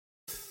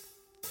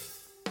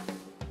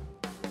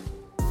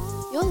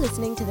You're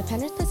listening to the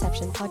Penrith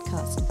Perception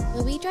podcast,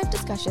 where we drive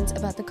discussions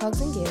about the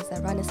cogs and gears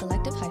that run a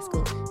selective high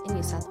school in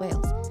New South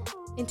Wales.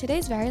 In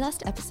today's very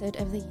last episode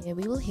of the year,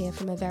 we will hear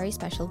from a very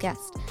special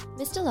guest.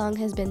 Mr. Long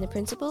has been the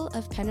principal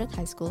of Penrith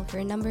High School for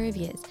a number of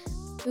years,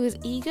 who is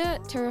eager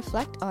to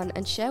reflect on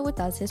and share with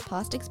us his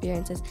past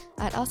experiences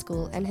at our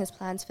school and his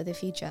plans for the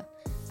future.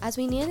 As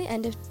we near the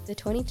end of the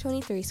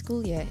 2023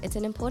 school year, it's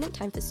an important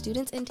time for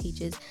students and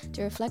teachers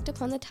to reflect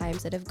upon the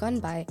times that have gone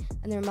by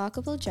and the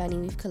remarkable journey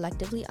we've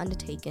collectively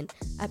undertaken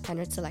at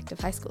Penrith Selective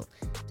High School.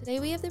 Today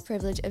we have the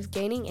privilege of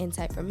gaining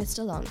insight from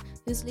Mr. Long,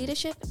 whose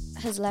leadership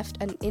has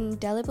left an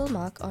indelible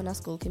mark on our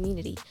school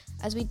community.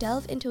 As we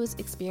delve into his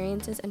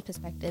experiences and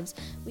perspectives,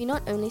 we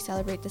not only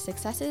celebrate the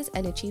successes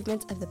and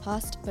achievements of the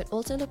past, but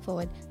also look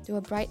forward to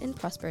a bright and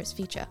prosperous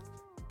future.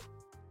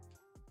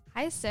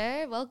 Hi,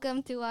 sir.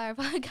 Welcome to our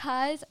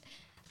podcast.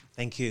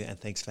 Thank you,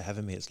 and thanks for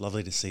having me. It's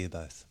lovely to see you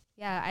both.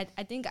 Yeah,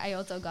 I think I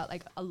also got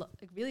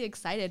really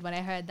excited when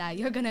I heard that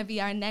you're going to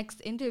be our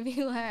next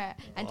interviewer.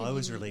 Well, I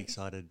was really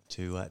excited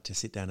to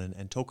sit down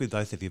and talk with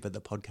both of you about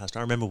the podcast.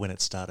 I remember when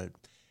it started,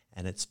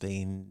 and it's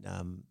been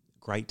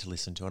great to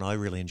listen to, and I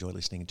really enjoy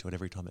listening to it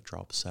every time it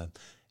drops. So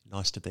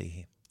nice to be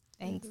here.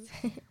 Thanks.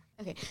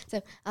 Okay,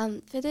 so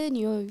for the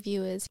newer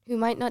viewers who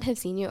might not have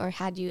seen you or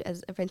had you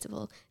as a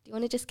principal, do you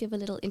want to just give a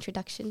little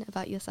introduction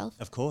about yourself?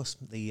 Of course.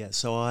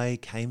 So I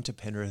came to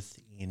Penrith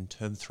in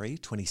Term 3,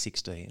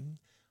 2016.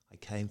 I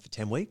came for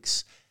 10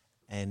 weeks,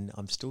 and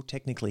I'm still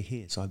technically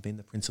here. So I've been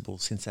the principal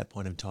since that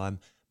point in time,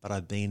 but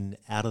I've been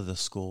out of the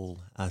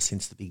school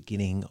since the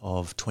beginning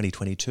of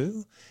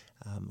 2022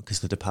 because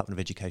the Department of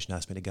Education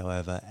asked me to go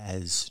over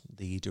as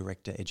the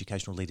Director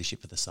Educational Leadership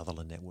for the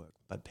Sutherland Network.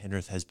 But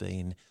Penrith has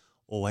been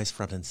always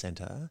front and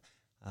centre,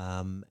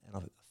 and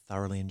I've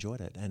thoroughly enjoyed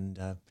it. And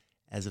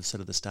as of sort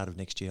of the start of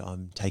next year,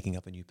 I'm taking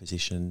up a new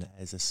position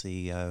as a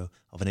CEO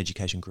of an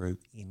education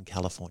group in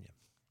California.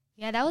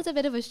 Yeah, that was a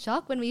bit of a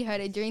shock when we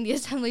heard it during the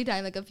assembly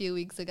time a few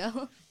weeks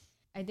ago.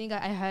 I think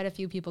I heard a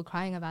few people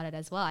crying about it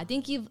as well. I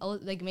think you've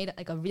made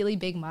a really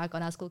big mark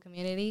on our school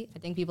community. I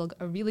think people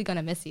are really going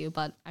to miss you,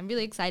 but I'm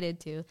really excited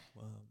to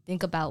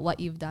think about what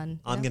you've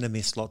done. I'm going to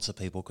miss lots of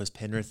people because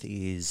Penrith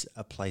is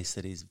a place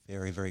that is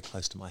very, very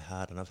close to my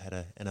heart, and I've had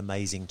an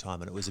amazing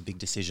time, and it was a big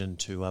decision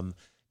to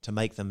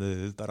make the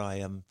move, but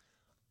I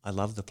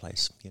love the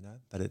place,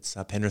 but it's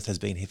Penrith has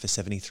been here for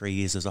 73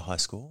 years as a high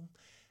school,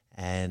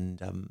 and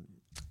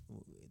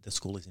the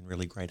school is in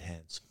really great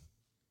hands.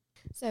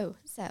 So,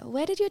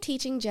 where did your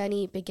teaching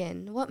journey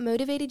begin? What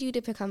motivated you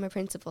to become a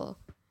principal?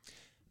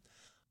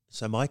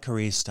 So my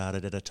career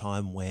started at a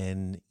time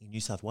when in New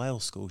South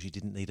Wales schools you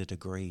didn't need a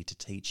degree to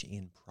teach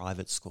in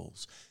private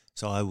schools.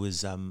 So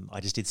I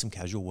just did some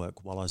casual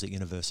work while I was at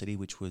university,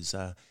 which was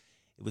it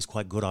was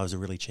quite good. I was a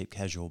really cheap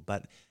casual,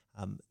 but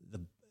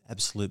the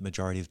absolute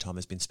majority of time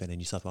has been spent in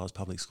New South Wales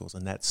public schools,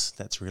 and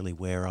that's really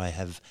where I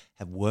have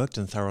worked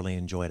and thoroughly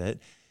enjoyed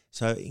it.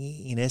 So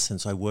in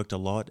essence, I worked a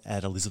lot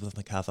at Elizabeth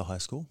Macarthur High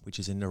School, which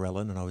is in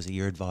Narellan, and I was a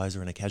year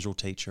advisor and a casual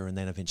teacher, and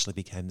then eventually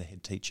became the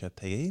head teacher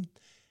PE,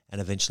 and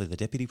eventually the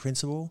deputy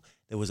principal.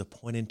 There was a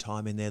point in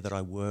time in there that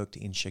I worked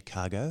in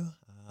Chicago,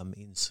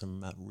 in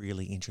some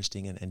really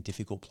interesting and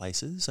difficult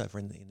places over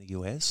in the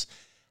US.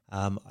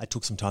 I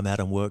took some time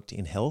out and worked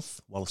in health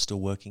while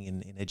still working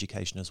in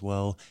education as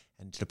well,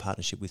 and did a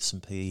partnership with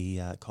some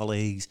PE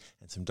colleagues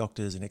and some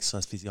doctors and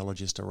exercise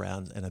physiologists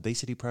around an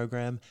obesity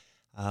program.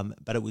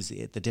 But it was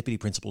the deputy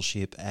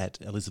principalship at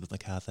Elizabeth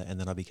Macarthur, and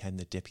then I became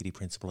the deputy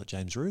principal at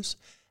James Roos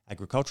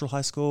Agricultural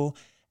High School.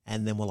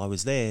 And then while I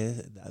was there,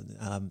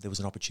 there was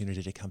an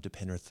opportunity to come to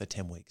Penrith for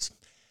 10 weeks.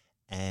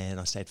 And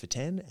I stayed for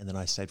 10, and then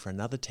I stayed for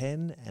another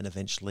 10, and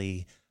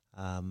eventually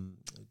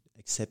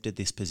accepted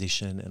this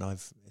position, and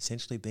I've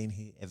essentially been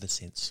here ever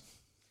since.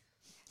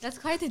 That's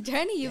quite the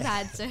journey you've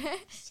had, sir.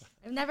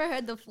 I've never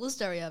heard the full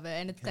story of it,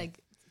 and it's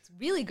it's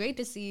really great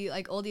to see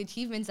all the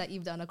achievements that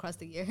you've done across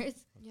the years.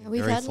 Yeah,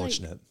 we've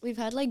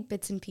had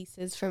bits and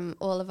pieces from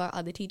all of our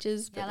other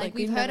teachers. But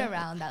we've heard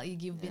around that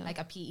you've been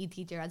a PE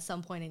teacher at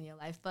some point in your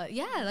life. But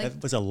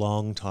it was a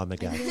long time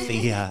ago.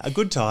 A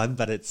good time,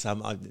 but it's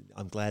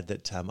I'm glad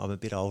that I'm a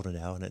bit older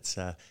now, and it's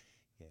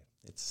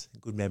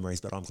good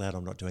memories. But I'm glad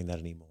I'm not doing that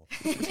anymore.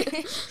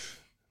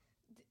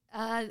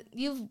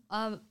 You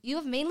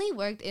have mainly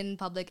worked in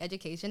public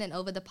education, and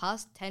over the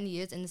past 10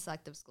 years in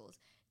selective schools.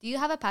 Do you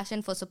have a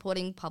passion for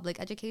supporting public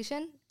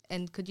education?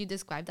 And could you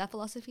describe that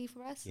philosophy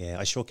for us? Yeah,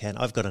 I sure can.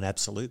 I've got an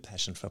absolute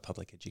passion for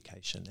public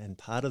education. And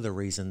part of the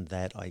reason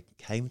that I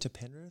came to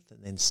Penrith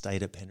and then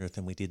stayed at Penrith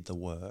and we did the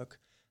work,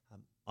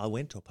 I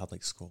went to a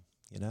public school.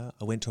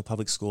 I went to a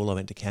public school. I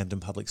went to Camden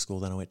Public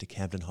School, then I went to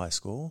Camden High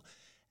School.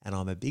 And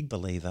I'm a big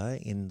believer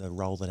in the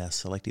role that our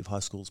selective high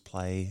schools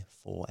play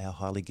for our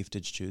highly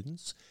gifted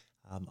students.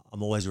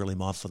 I'm always really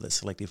mindful that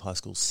selective high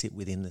schools sit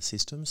within the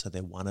system, so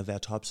they're one of our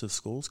types of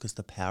schools because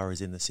the power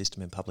is in the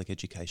system in public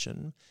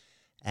education.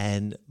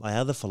 And my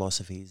other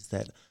philosophy is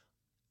that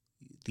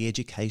the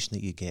education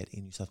that you get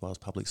in New South Wales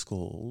public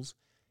schools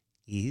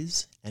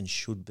is and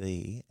should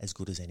be as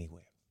good as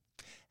anywhere.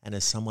 And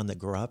as someone that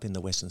grew up in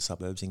the western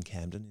suburbs in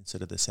Camden,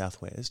 instead of the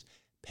southwest,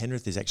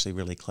 Penrith is actually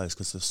really close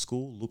because the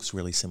school looks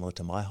really similar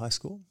to my high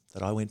school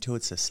that I went to.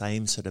 It's the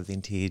same sort of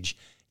vintage.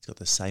 It's got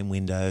the same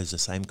windows, the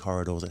same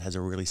corridors. It has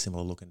a really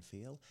similar look and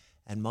feel.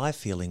 And my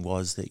feeling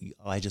was that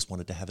I just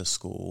wanted to have a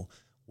school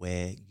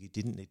where you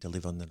didn't need to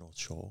live on the North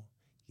Shore.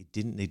 You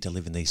didn't need to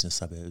live in the eastern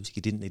suburbs.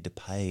 You didn't need to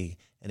pay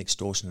an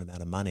extortionate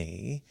amount of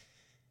money,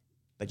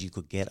 but you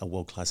could get a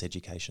world-class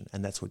education.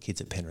 And that's what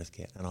kids at Penrith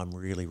get. And I'm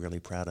really, really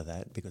proud of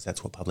that because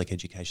that's what public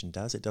education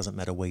does. It doesn't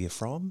matter where you're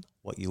from,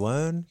 what you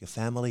earn, your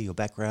family, your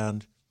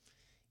background.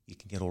 You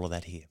can get all of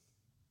that here.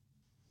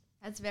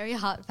 That's very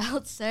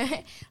heartfelt, sir.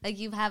 Like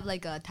you have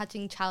like a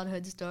touching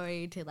childhood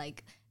story to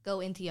like go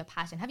into your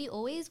passion. Have you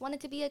always wanted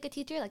to be like a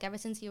teacher? Like ever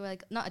since you were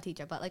like, not a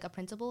teacher, but like a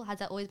principal? Has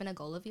that always been a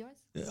goal of yours?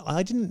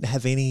 I didn't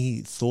have any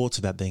thoughts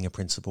about being a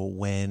principal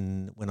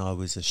when I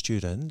was a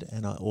student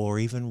or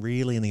even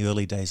really in the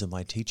early days of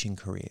my teaching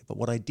career. But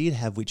what I did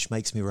have, which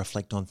makes me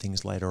reflect on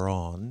things later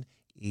on,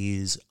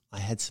 is I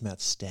had some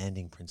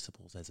outstanding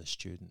principals as a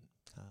student.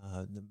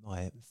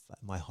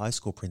 My high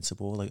school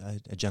principal,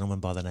 a gentleman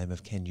by the name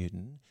of Ken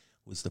Newton,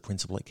 was the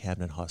principal at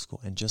Camden High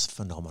School and just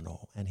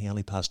phenomenal. And he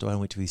only passed away. I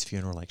went to his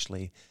funeral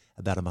actually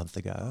about a month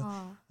ago.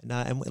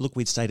 And look,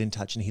 we'd stayed in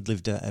touch and he'd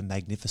lived a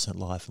magnificent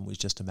life and was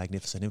just a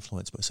magnificent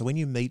influence. So when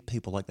you meet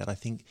people like that, I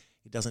think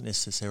it doesn't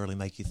necessarily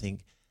make you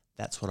think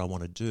that's what I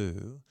want to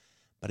do.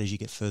 But as you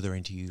get further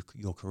into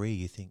your career,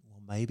 you think,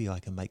 well, maybe I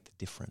can make the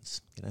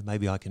difference.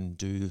 Maybe I can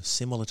do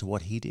similar to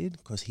what he did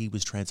because he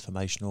was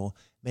transformational.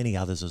 Many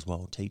others as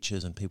well,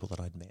 teachers and people that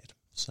I'd met.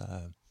 So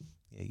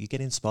yeah, you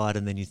get inspired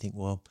and then you think,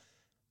 well,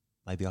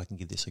 maybe I can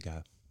give this a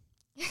go.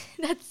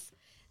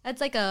 That's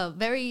like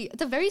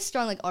it's a very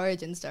strong like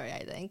origin story,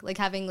 I think. Like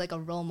having like a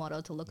role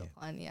model to look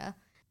upon, yeah.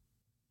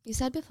 You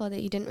said before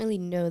that you didn't really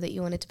know that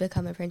you wanted to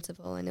become a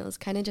principal and it was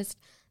kind of just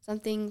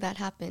something that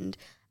happened.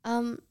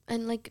 And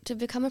like to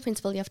become a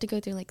principal, you have to go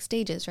through like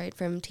stages, right?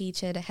 From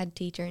teacher to head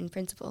teacher and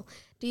principal.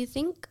 Do you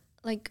think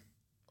like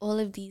all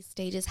of these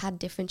stages had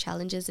different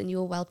challenges and you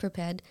were well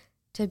prepared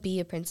to be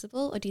a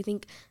principal? Or do you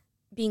think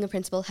being a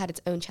principal had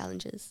its own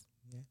challenges?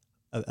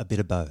 A bit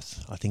of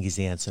both, I think, is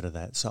the answer to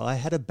that. So I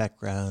had a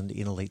background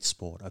in elite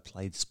sport. I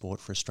played sport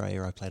for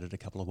Australia. I played at a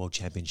couple of world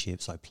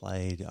championships. I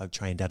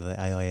trained out of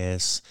the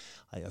AIS.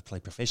 I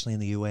played professionally in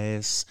the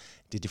US,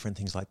 did different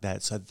things like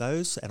that. So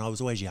and I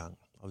was always young.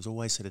 I was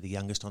always sort of the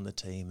youngest on the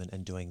team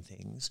and doing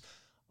things.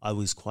 I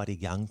was quite a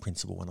young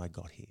principal when I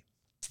got here.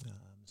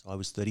 So I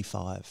was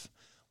 35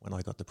 when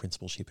I got the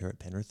principalship here at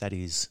Penrith. That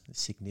is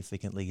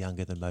significantly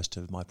younger than most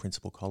of my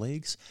principal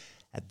colleagues.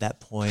 At that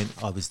point,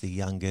 I was the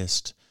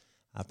youngest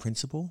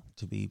principal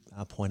to be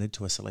appointed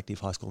to a selective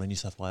high school in New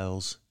South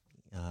Wales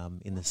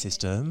in the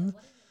system.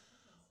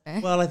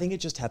 Well, I think it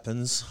just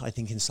happens, I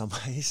think, in some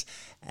ways.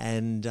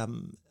 And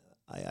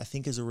I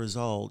think as a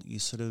result, you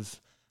sort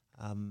of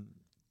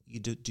you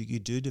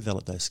do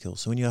develop those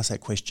skills. So when you ask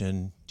that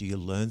question, do you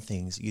learn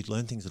things? You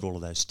learn things at all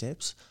of those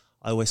steps.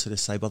 I always sort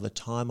of say by the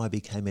time I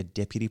became a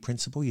deputy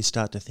principal, you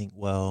start to think,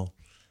 well,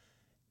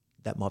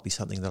 that might be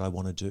something that I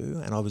want to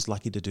do. And I was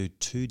lucky to do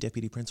 2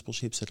 deputy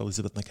principalships at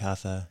Elizabeth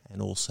MacArthur and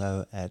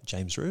also at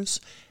James Roos.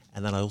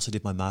 And then I also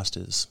did my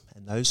master's.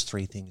 And those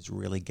 3 things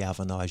really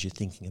galvanise your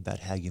thinking about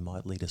how you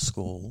might lead a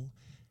school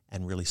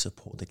and really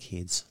support the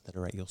kids that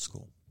are at your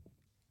school.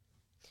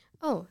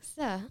 Oh,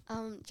 sir,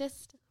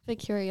 just for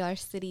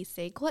curiosity's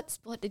sake, what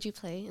sport did you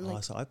play?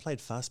 So I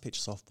played fast pitch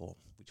softball,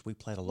 which we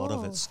played a lot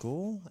of at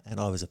school. And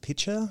I was a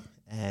pitcher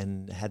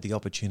and had the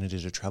opportunity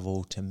to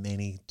travel to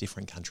many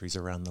different countries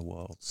around the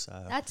world.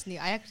 So that's new.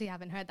 I actually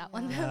haven't heard that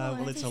one.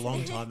 Well, it's a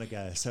long time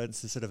ago. So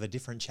it's sort of a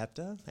different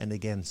chapter. And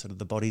again, sort of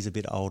the body's a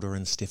bit older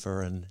and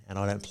stiffer and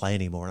I don't play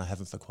anymore and I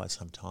haven't for quite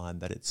some time.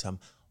 But it's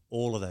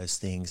all of those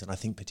things. And I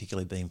think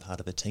particularly being part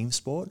of a team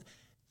sport,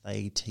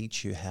 they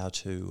teach you how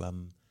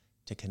to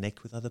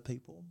connect with other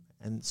people.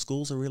 And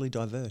schools are really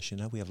diverse.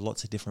 We have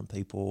lots of different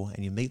people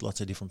and you meet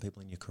lots of different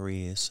people in your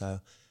career. So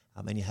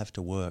and you have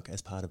to work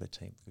as part of a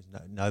team because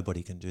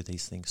nobody can do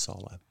these things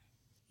solo.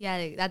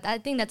 Yeah, I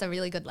think that's a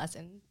really good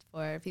lesson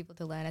for people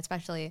to learn,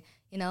 especially,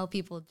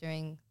 people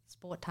during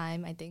sport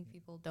time. I think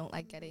people don't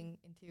like getting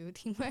into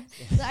teamwork.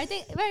 So I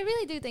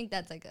really do think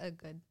that's like a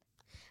good.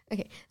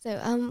 Okay, so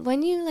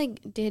when you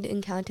did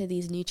encounter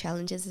these new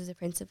challenges as a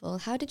principal,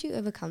 how did you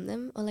overcome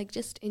them? Or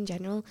just in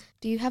general,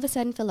 do you have a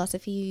certain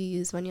philosophy you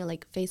use when you're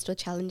faced with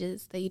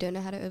challenges that you don't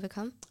know how to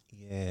overcome?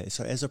 Yeah,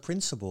 so as a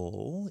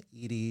principal,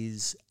 it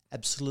is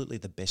absolutely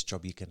the best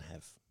job you can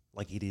have.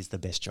 It is the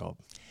best job.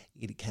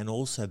 It can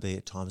also be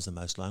at times the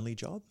most lonely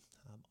job.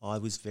 I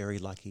was very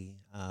lucky,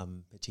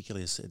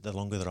 particularly the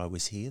longer that I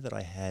was here, that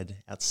I had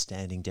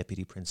outstanding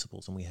deputy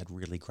principals and we had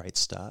really great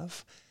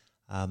staff.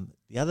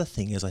 The other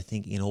thing is I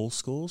think in all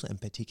schools and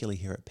particularly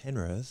here at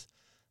Penrith,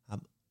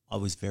 I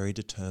was very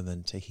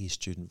determined to hear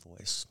student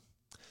voice.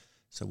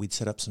 So we'd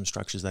set up some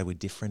structures. They were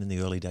different in the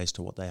early days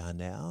to what they are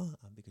now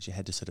because you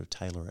had to sort of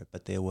tailor it.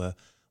 But there were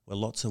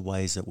lots of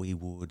ways that we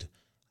would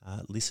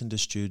listen to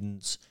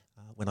students,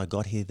 When I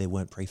got here, there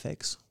weren't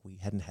prefects. We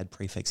hadn't had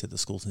prefects at the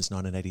school since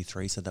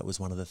 1983, so that was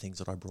one of the things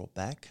that I brought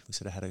back. We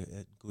sort of had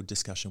a good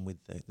discussion with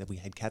that we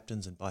had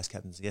captains and vice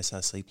captains. The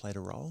SRC played a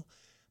role,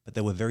 but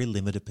there were very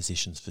limited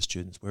positions for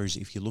students, whereas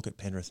if you look at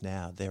Penrith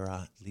now, there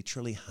are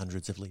literally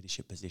hundreds of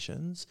leadership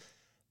positions.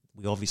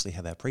 We obviously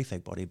have our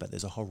prefect body, but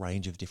there's a whole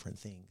range of different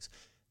things.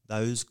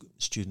 Those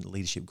student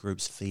leadership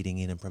groups feeding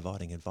in and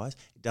providing advice,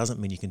 it doesn't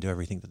mean you can do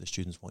everything that the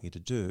students want you to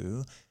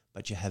do,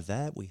 but you have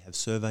that. We have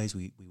surveys.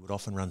 We would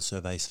often run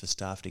surveys for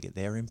staff to get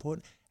their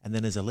input. And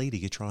then as a leader,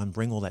 you try and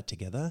bring all that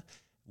together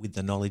with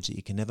the knowledge that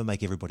you can never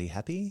make everybody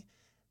happy,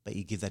 but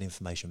you give that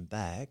information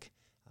back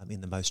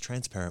in the most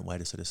transparent way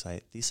to sort of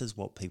say, this is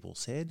what people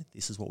said,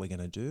 this is what we're going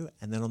to do.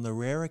 And then on the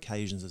rare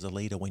occasions as a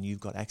leader, when you've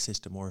got access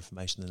to more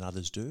information than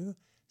others do,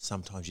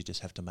 sometimes you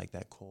just have to make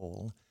that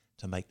call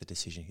to make the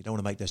decision. You don't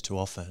want to make those too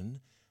often,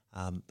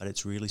 but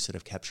it's really sort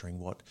of capturing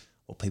what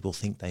people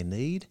think they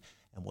need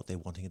and what they're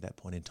wanting at that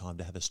point in time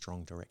to have a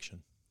strong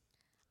direction.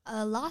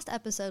 Last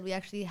episode,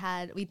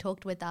 we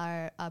talked with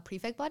our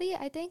prefect body,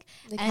 I think.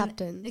 The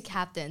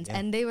captains. Yeah.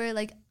 And they were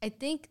like, I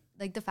think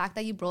like the fact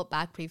that you brought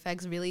back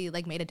prefects really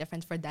like made a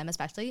difference for them,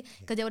 especially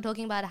because they were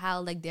talking about how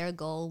like their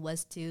goal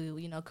was to,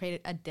 you know, create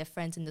a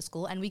difference in the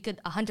school. And we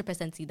could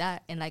 100% see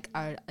that in like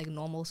our like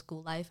normal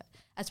school life.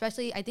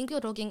 Especially, I think you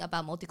were talking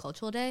about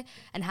Multicultural Day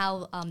and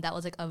how that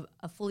was like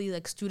a fully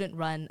like student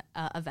run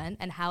event,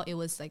 and how it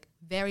was like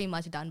very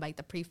much done by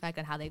the prefect,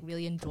 and how they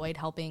really enjoyed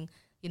helping,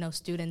 you know,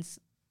 students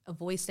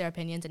voice their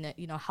opinions and,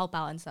 you know, help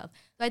out and stuff.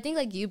 So I think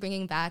like you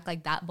bringing back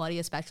like that body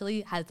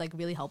especially has like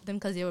really helped them,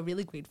 because they were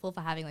really grateful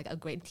for having like a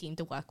great team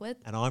to work with.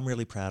 And I'm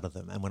really proud of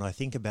them. And when I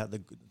think about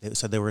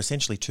so there were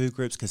essentially two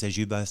groups, because as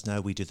you both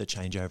know, we do the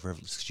changeover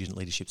of student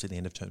leaderships at the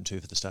end of term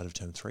 2 for the start of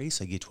term 3.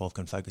 So year 12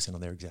 can focus in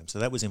on their exams. So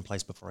that was in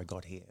place before I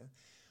got here.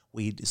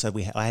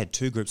 I had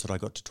two groups that I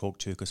got to talk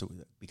to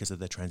because of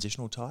the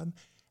transitional time.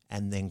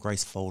 And then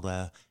Grace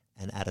Folder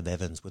and Adam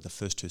Evans were the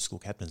first two school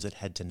captains that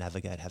had to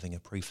navigate having a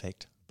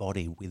prefect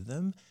body with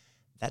them.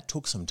 That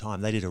took some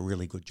time. They did a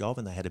really good job,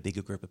 and they had a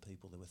bigger group of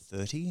people. There were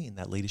 30 in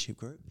that leadership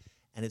group,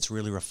 and it's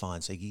really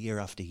refined. So year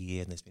after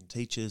year, and there's been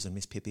teachers, and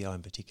Miss Pipio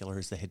in particular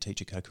is the head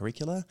teacher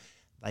co-curricular.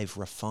 They've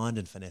refined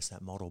and finessed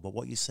that model. But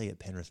what you see at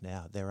Penrith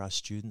now, there are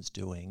students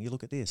doing, you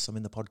look at this, I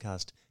mean, the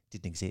podcast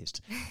didn't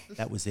exist.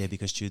 That was there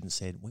because students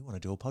said, we want to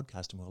do a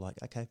podcast. And we're like,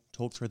 okay,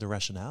 talk through the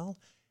rationale.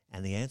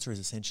 And the answer is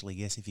essentially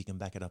yes, if you can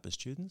back it up as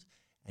students.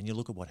 And you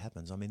look at what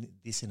happens. I mean,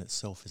 this in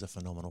itself is a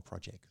phenomenal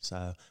project.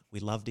 So we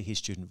love to hear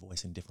student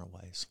voice in different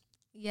ways.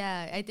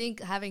 Yeah, I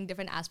think having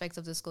different aspects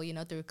of the school, you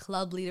know, through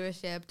club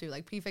leadership, through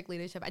like prefect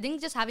leadership, I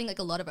think just having like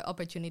a lot of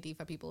opportunity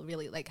for people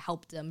really like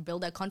help them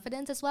build their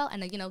confidence as well,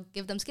 and like, you know,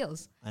 give them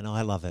skills. And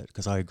I love it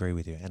because I agree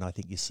with you, and I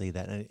think you see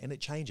that, and it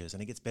changes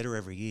and it gets better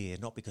every year,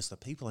 not because the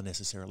people are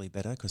necessarily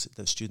better, because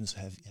the students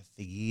have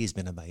for years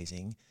been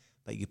amazing,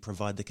 but you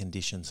provide the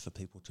conditions for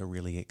people to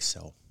really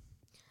excel.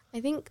 I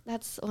think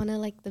that's one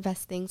of like the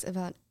best things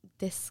about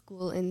this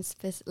school in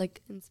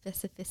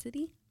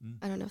specificity.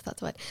 I don't know if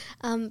that's what.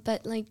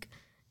 But like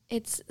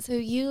it's so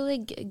you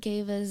like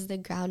gave us the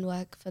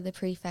groundwork for the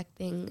prefect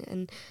thing,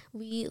 and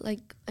we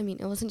like, I mean,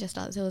 it wasn't just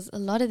us, it was a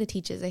lot of the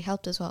teachers, they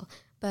helped as well.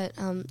 But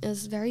it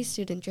was very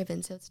student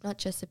driven, so it's not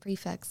just the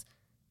prefects.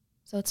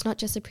 So it's not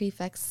just the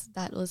prefects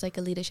that was like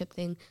a leadership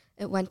thing.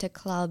 It went to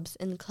clubs,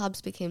 and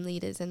clubs became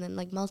leaders, and then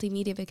like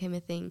multimedia became a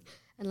thing.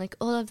 And like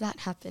all of that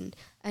happened,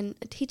 and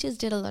teachers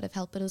did a lot of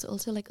help, but it was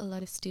also like a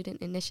lot of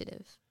student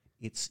initiative.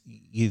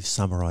 You've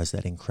summarised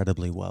that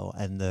incredibly well.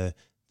 And the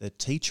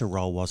teacher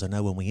role was, I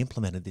know when we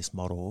implemented this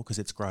model, because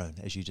it's grown,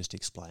 as you just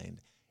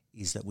explained,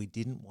 is that we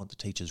didn't want the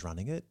teachers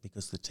running it,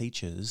 because the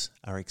teachers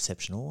are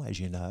exceptional, as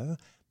you know,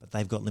 but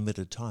they've got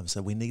limited time.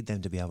 So we need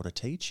them to be able to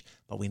teach,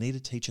 but we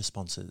needed teacher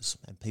sponsors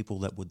and people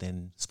that would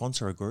then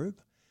sponsor a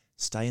group,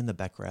 stay in the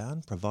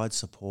background, provide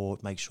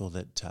support, make sure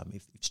that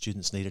if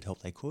students needed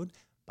help, they could.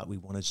 But we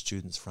wanted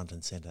students front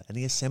and centre. And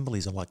the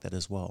assemblies are like that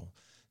as well.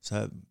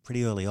 So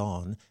pretty early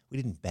on, we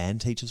didn't ban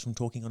teachers from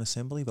talking on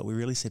assembly, but we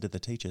really said to the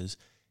teachers,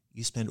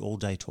 you spend all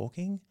day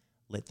talking,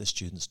 let the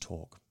students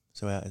talk.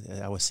 So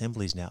our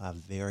assemblies now are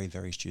very,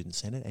 very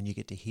student-centred, and you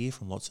get to hear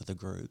from lots of the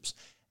groups.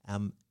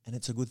 And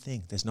it's a good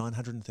thing. There's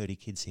 930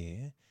 kids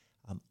here.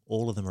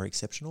 All of them are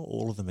exceptional.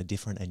 All of them are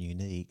different and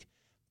unique,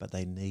 but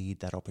they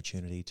need that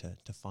opportunity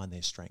to find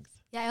their strength.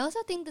 Yeah, I also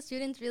think the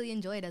students really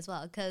enjoy it as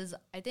well, because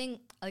I think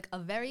like a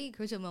very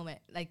crucial moment,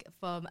 like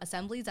from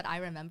assemblies that I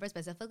remember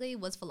specifically,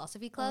 was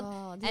philosophy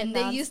club. And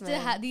they used to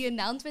have the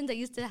announcements they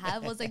used to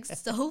have was like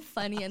so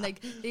funny, and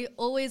like they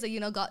always you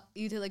know got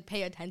you to like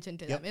pay attention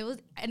to them. It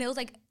was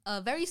like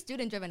very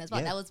student driven as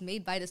well. That was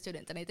made by the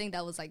students, and I think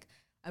that was like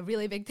a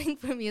really big thing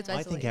for me especially.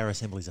 I think our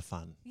assemblies are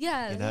fun.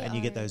 Yeah, you know, and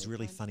you get those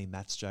really funny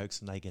maths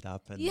jokes, and they get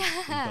up and you've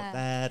got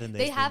that, and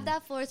they have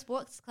that for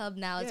sports club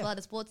now as well.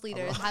 The sports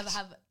leaders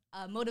have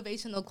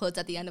motivational quotes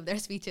at the end of their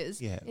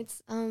speeches. Yeah,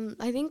 it's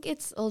I think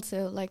it's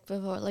also like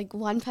before, like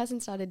one person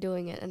started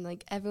doing it, and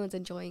like everyone's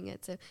enjoying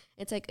it. So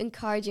it's like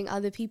encouraging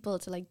other people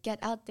to like get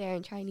out there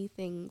and try new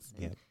things.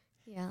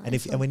 Yeah. And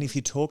if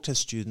you talk to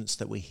students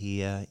that were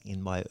here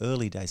in my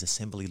early days,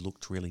 assembly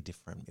looked really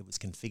different. It was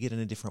configured in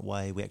a different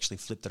way. We actually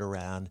flipped it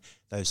around.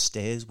 Those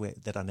stairs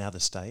that are now the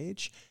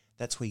stage,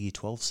 that's where Year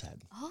 12 sat.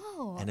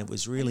 Oh. And it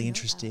was really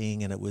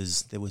interesting. And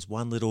there was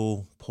one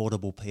little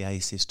portable PA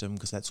system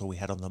because that's all we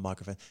had on the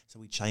microphone. So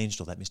we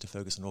changed all that. Mr.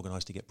 Ferguson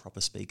organised to get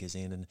proper speakers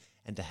in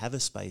and to have a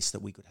space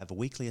that we could have a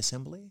weekly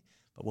assembly.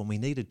 But when we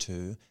needed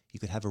to, you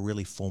could have a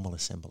really formal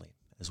assembly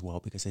as well,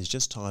 because there's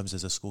just times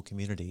as a school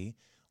community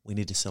we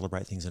need to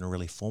celebrate things in a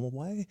really formal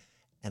way.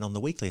 And on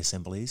the weekly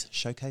assemblies,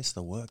 showcase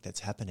the work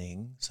that's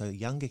happening so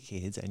younger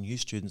kids and new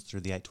students through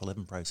the 8 to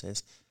 11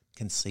 process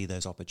can see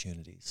those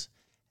opportunities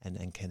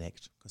and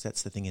connect. Because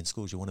that's the thing in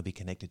schools, you want to be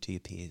connected to your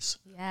peers.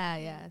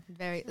 Yeah.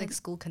 Very, like,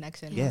 school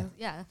connection. Yeah.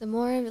 Yeah. The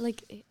more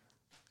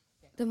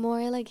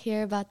I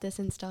hear about this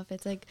and stuff,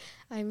 it's like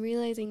I'm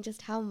realizing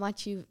just how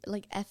much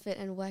effort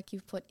and work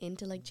you've put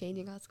into like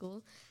changing our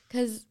school.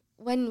 Because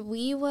when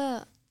we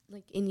were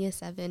like in Year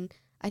 7,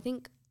 I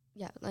think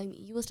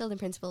you were still the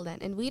principal then,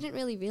 and we didn't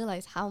really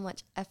realize how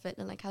much effort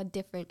and like how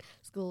different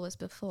school was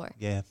before.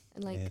 Yeah,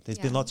 and there's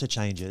been lots of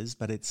changes,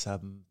 but it's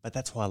but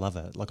that's why I love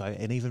it.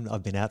 Even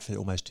I've been out for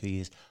almost 2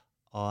 years.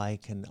 I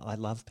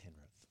love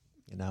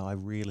Penrith. I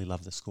really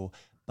love the school,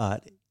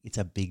 but it's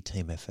a big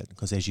team effort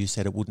because, as you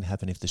said, it wouldn't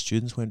happen if the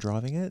students weren't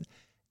driving it,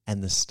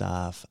 and the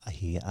staff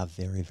here are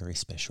very, very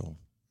special.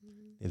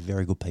 They're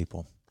very good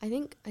people. I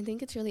think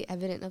it's really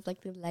evident of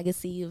like the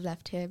legacy you've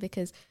left here,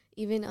 because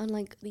even on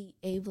like the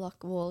A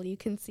block wall, you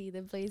can see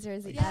the blazer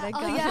is the outer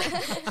garment.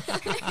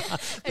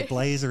 The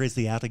blazer is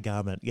the outer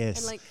garment, yes.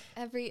 And like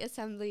every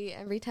assembly,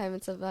 every time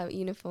it's about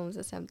uniforms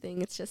or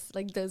something, it's just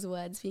like those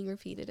words being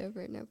repeated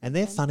over and over. And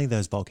they're funny,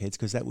 those bulkheads,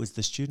 because that was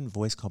the student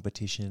voice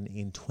competition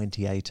in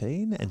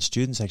 2018, and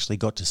students actually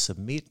got to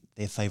submit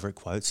their favourite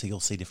quotes. So you'll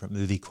see different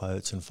movie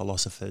quotes and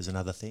philosophers and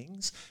other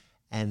things.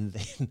 And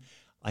then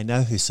I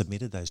know who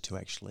submitted those two,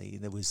 actually.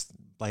 There was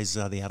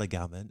blazers are the outer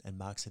garment and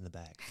Marks in the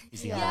back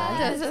is the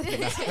other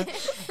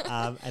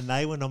one. And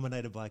they were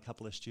nominated by a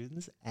couple of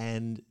students,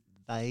 and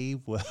they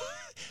were,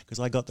 because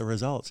I got the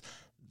results,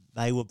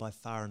 they were by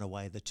far and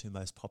away the two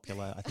most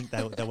popular. I think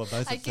they were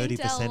both at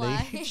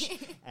 30% each.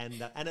 And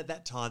at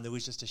that time, there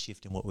was just a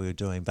shift in what we were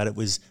doing. But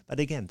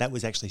again, that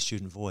was actually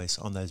student voice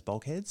on those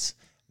bulkheads,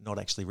 not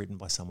actually written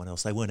by someone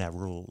else. They weren't our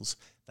rules.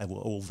 They were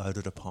all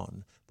voted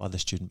upon by the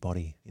student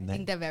body. I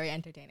think they're very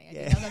entertaining. I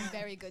think that was a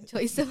very good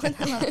choice to put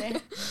them out there.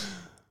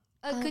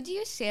 Could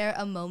you share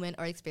a moment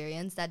or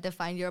experience that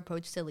defined your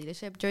approach to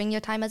leadership during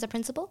your time as a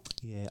principal?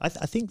 Yeah, I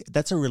think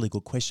that's a really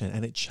good question,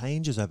 and it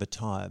changes over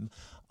time.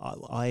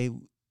 I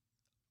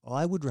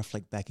would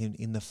reflect back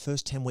in the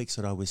first 10 weeks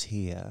that I was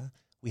here,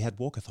 we had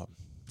walkathon.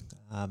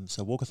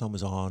 So walkathon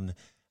was on.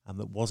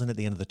 It wasn't at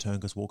the end of the term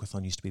because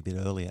walkathon used to be a bit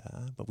earlier,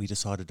 but we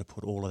decided to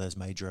put all of those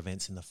major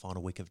events in the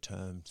final week of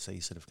term so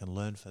you sort of can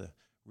learn for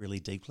really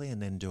deeply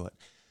and then do it.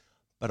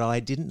 But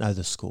I didn't know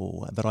the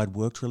school, but I'd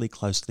worked really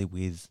closely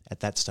with, at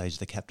that stage,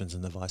 the captains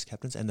and the vice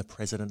captains, and the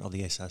president of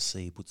the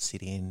SRC would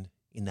sit in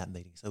that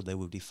meeting. So there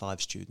would be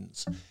 5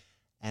 students.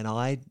 And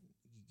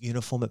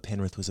uniform at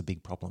Penrith was a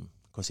big problem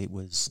because it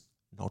was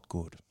not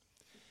good.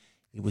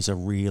 It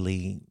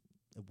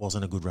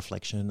wasn't a good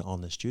reflection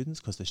on the students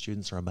because the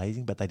students are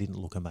amazing, but they didn't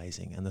look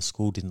amazing and the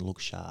school didn't look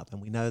sharp.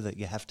 And we know that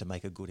you have to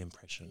make a good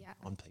impression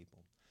on people.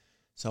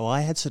 So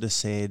I had sort of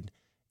said,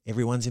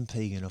 everyone's in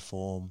P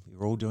uniform,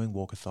 you're all doing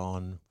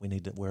walkathon,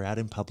 we're out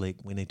in public,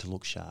 we need to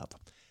look sharp.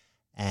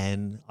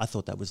 And I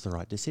thought that was the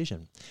right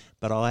decision.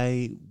 But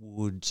I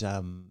would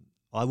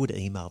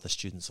email the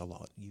students a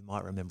lot. You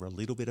might remember a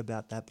little bit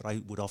about that, but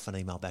I would often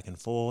email back and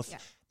forth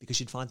because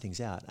you'd find things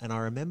out. And I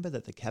remember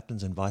that the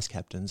captains and vice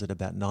captains at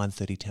about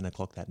 9:30, 10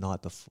 o'clock that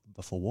night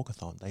before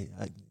walkathon,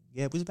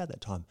 it was about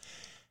that time,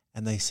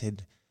 and they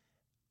said,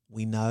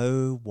 we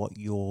know what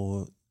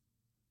you're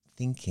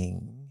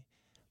thinking,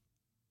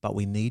 but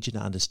we need you to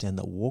understand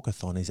that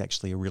walkathon is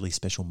actually a really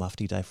special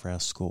mufti day for our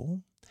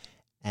school,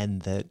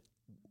 and that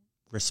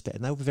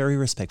and they were very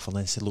respectful.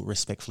 And they said, look,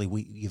 respectfully,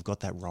 you've got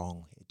that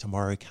wrong.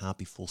 Tomorrow can't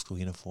be full school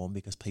uniform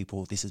because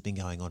this has been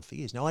going on for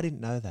years. Now, I didn't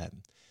know that.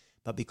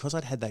 But because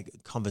I'd had that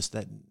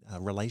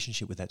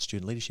relationship with that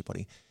student leadership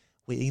body,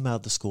 we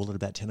emailed the school at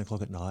about 10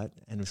 o'clock at night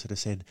and we sort of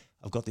said,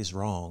 I've got this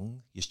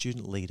wrong. Your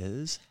student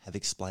leaders have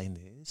explained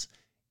this.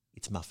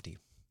 It's mufti.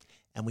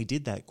 And we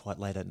did that quite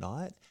late at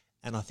night.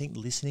 And I think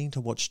listening to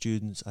what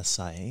students are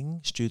saying,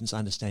 students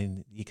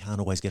understanding you can't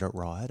always get it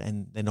right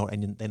and they're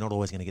not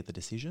always going to get the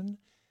decision.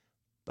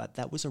 But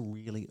that was a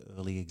really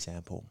early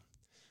example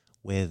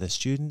where the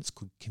students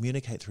could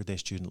communicate through their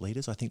student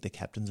leaders. I think the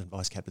captains and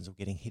vice captains were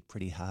getting hit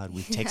pretty hard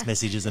with text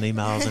messages and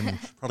emails and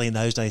probably in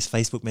those days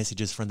Facebook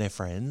messages from their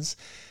friends.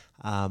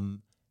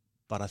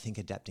 But I think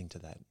adapting to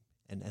that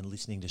and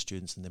listening to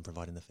students and then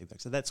providing the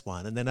feedback. So that's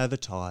one. And then over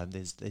time,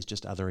 there's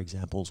just other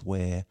examples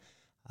where,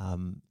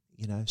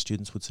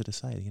 students would sort of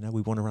say,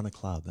 we want to run a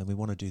club and we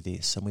want to do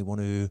this and we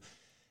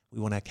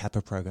want our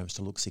Kappa programs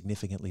to look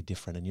significantly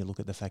different. And you look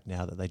at the fact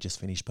now that they just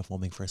finished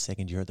performing for a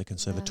second year at the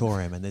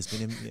Conservatorium and there's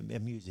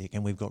been music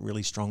and we've got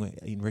really strong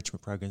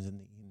enrichment programs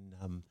in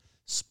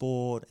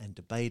sport and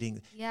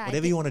debating. Yeah,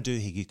 Whatever you want to do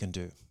here, you can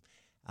do.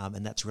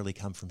 And that's really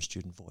come from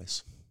student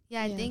voice.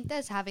 Yeah, I think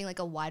that's having like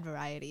a wide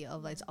variety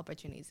of like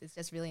opportunities. It's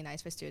just really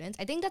nice for students.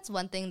 I think that's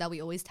one thing that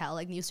we always tell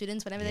like new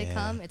students whenever they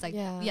come. It's like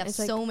you have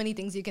so many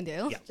things you can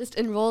do. Yeah. Just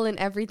enroll in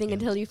everything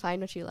until you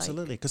find what you like.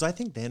 Absolutely. Because I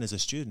think then as a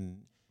student,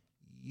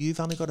 you've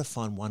only got to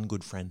find one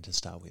good friend to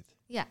start with.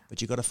 Yeah.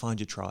 But you've got to find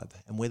your tribe.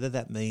 And whether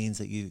that means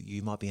that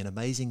you might be an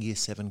amazing Year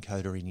 7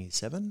 coder in Year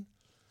 7,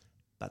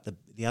 but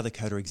the other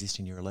coder exists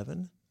in Year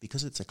 11,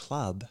 because it's a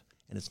club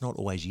and it's not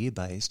always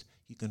year-based,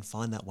 you can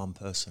find that one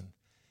person.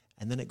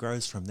 And then it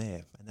grows from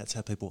there. And that's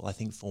how people, I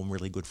think, form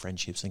really good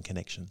friendships and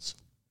connections.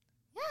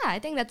 Yeah, I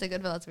think that's a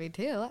good philosophy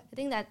too. I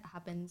think that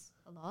happens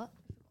a lot.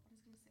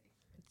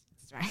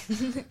 That's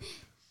right.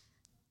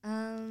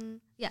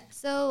 Yeah,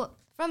 so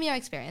from your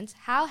experience,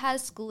 how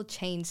has school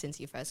changed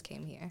since you first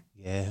came here?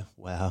 Yeah,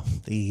 wow.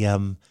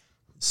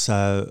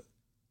 So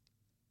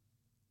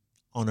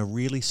on a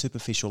really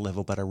superficial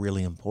level, but a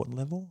really important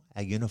level,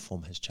 our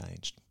uniform has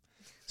changed.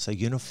 So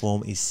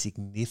uniform is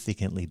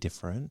significantly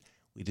different.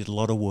 We did a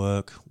lot of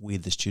work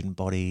with the student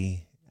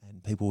body,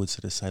 and people would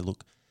sort of say,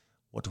 look,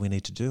 what do we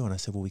need to do? And I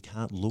said, well, we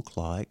can't look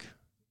like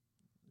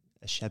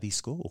a shabby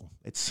school.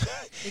 It's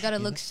you got to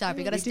look sharp.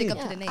 You got to stick up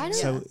to the name. I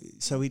don't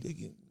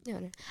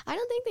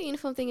think the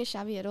uniform thing is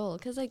shabby at all.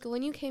 Because like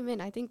when you came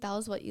in, I think that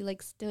was what you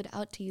like stood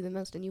out to you the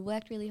most, and you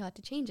worked really hard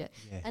to change it.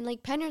 Yeah. And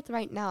like Penrith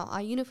right now,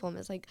 our uniform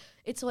is like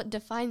it's what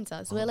defines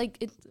us. We're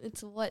like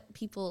it's what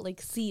people like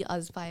see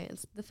us by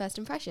as the first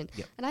impression.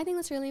 Yep. And I think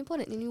that's really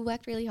important. And you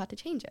worked really hard to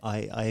change it.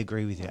 I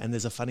agree with you. And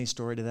there's a funny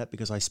story to that,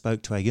 because I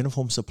spoke to our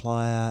uniform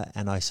supplier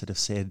and I sort of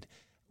said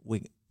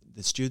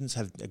the students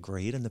have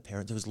agreed, and the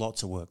parents, there was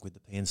lots of work with the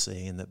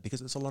PNC and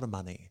because it's a lot of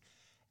money.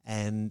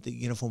 And the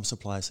uniform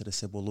supplier sort of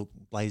said, well, look,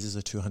 blazers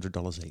are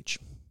 $200 each.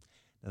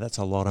 Now that's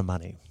a lot of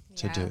money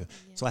to do. Yeah.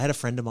 So I had a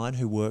friend of mine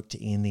who worked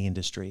in the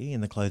industry,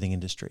 in the clothing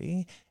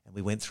industry, and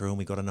we went through and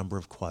we got a number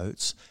of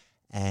quotes.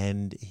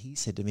 And he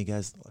said to me,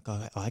 goes, look,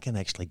 I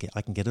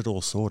can get it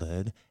all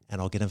sorted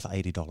and I'll get them for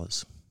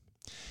 $80.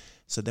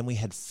 So then we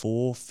had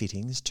 4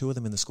 fittings, 2 of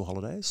them in the school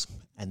holidays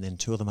and then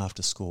 2 of them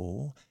after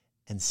school,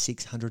 and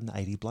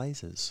 680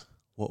 blazers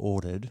were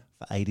ordered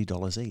for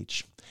 $80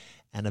 each.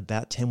 And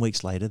about 10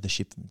 weeks later, the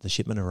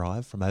shipment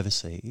arrived from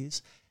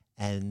overseas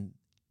and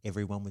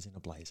everyone was in a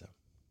blazer.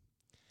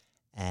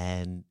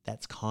 And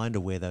that's kind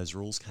of where those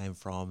rules came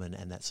from,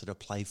 and that sort of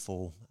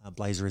playful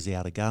blazer is the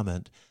outer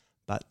garment,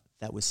 but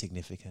that was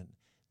significant.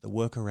 The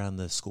work around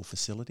the school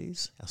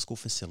facilities, our school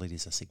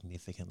facilities are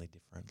significantly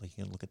different. Like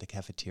you can look at the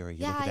cafeteria,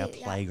 you look at our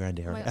playground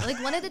area.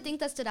 Like one of the things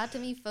that stood out to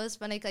me first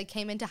when I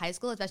came into high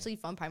school, especially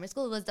from primary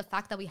school, was the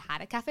fact that we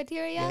had a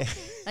cafeteria. Yeah.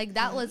 Like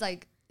that was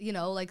like,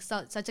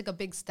 such like a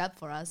big step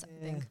for us,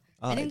 I think.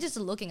 I think just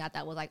looking at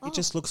that was like, it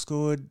just looks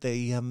good.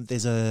 There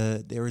is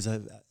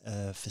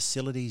a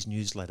facilities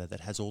newsletter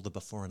that has all the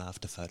before and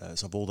after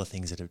photos of all the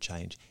things that have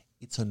changed.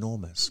 It's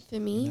enormous. For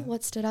me,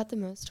 what stood out the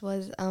most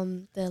was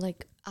the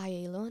like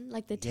IA loan,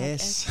 like the tech.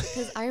 Yes.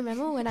 Because I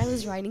remember when I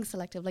was writing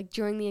selective, like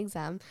during the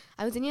exam,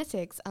 I was in year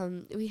 6.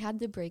 We had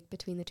the break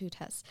between the 2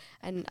 tests,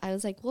 and I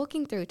was like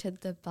walking through to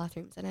the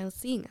bathrooms, and I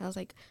was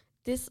like,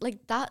 this,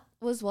 like, that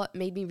was what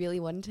made me really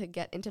want to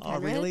get into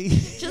Penrith. Oh, really?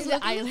 Just the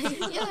island.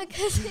 Yeah,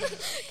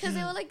 because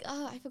they were like,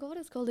 I forgot what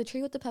it's called, the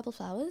tree with the purple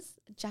flowers?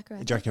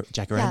 Jacaranda.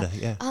 Jacaranda,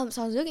 yeah.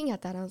 So I was looking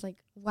at that, and I was like,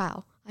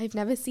 wow, I've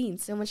never seen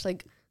so much,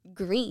 like,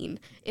 green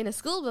in a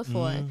school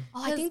before.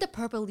 I think the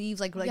purple leaves,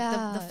 like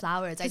the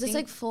flowers. I think it's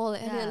like fall,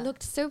 and it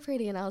looked so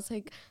pretty, and I was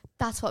like,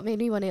 that's what made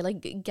me want to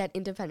like get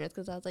into Penrith,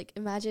 because I was like,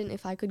 imagine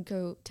if I could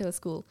go to a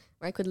school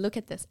where I could look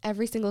at this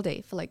every single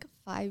day for like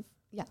 5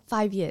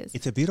 years.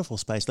 It's a beautiful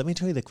space. Let me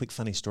tell you the quick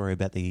funny story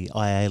about the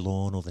IA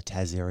lawn or the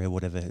TAS area,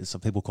 whatever.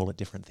 Some people call it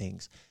different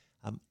things.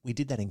 We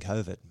did that in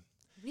COVID.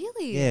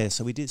 Really? Yeah,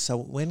 so we did. So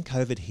when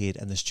COVID hit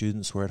and the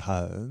students were at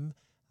home,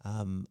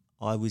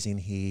 I was in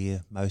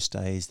here most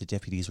days, the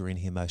deputies were in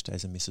here most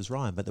days, and Mrs.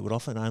 Ryan, but there would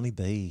often only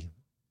be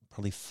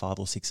probably 5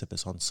 or 6 of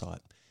us on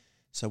site.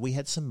 So we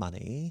had some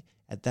money.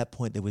 At that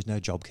point, there was no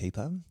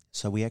JobKeeper.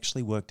 So we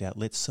actually worked out,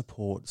 let's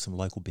support some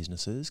local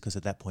businesses, because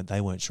at that point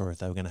they weren't sure if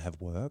they were going to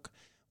have work.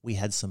 We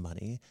had some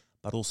money,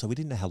 but also we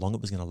didn't know how long it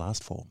was going to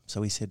last for.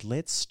 So we said,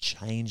 let's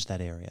change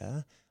that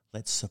area.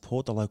 Let's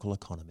support the local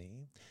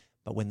economy.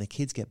 But when the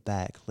kids get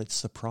back, let's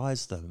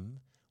surprise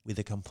them with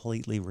a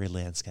completely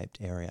re-landscaped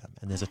area.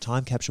 And there's a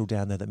time capsule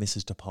down there that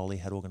Mrs. DePoli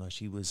had organised.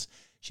 She was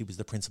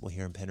the principal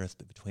here in Penrith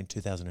between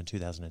 2000 and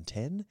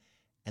 2010.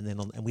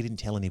 And we didn't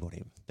tell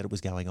anybody that it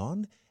was going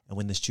on. And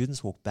when the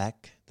students walked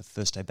back, the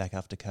first day back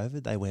after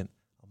COVID, they went,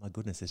 oh my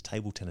goodness, there's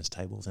table tennis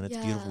tables, and it's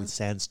beautiful with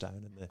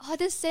sandstone. And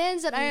the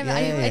sandstone. I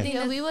remember. I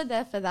think we were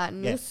there for that,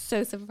 and we were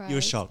so surprised. You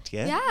were shocked,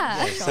 yeah?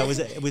 Yeah. So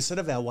it was sort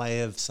of our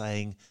way of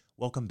saying,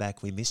 welcome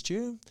back, we missed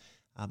you,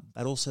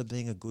 but also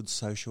being a good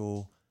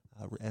social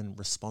and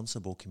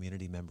responsible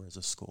community member as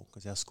a school,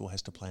 because our school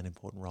has to play an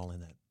important role in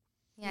that.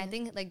 I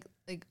think like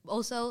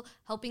also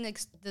helping like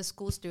the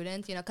school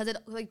students, you know, because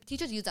like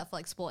teachers use that for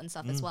like sport and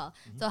stuff as well.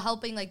 So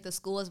helping like the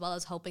school as well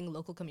as helping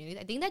local communities.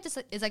 I think that just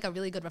is like a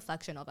really good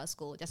reflection of our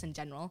school just in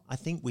general. I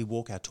think we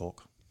walk our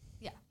talk.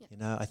 Yeah. You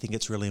know, I think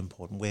it's really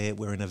important.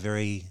 We're in a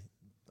very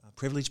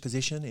privileged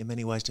position in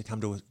many ways to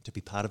come to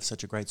be part of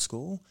such a great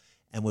school,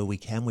 and where we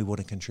can, we want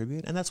to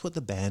contribute, and that's what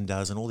the band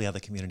does and all the other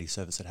community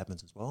service that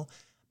happens as well.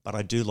 But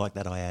I do like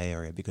that IA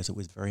area because it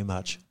was very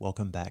much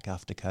welcome back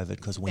after COVID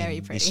because we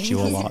missed you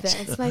a lot.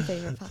 It's my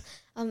favorite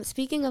part.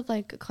 Speaking of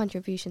like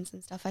contributions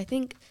and stuff, I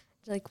think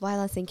like while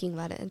I was thinking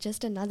about it, and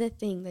just another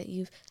thing that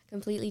you've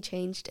completely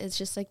changed is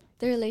just like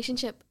the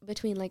relationship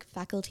between like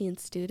faculty and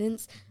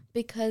students,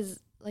 because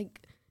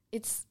like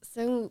it's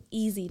so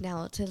easy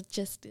now to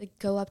just like,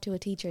 go up to a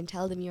teacher and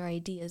tell them your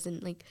ideas,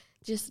 and like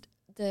just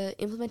the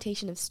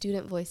implementation of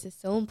student voice is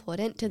so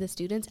important to the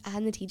students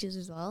and the teachers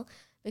as well,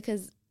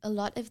 because a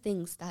lot of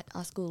things that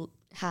our school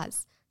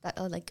has that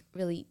are like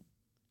really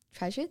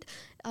treasured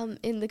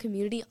in the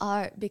community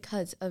are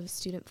because of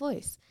student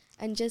voice,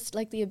 and just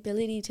like the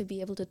ability to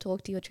be able to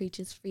talk to your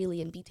teachers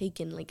freely and be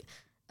taken like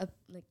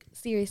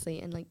seriously,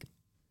 and like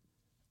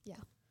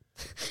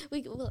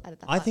we'll edit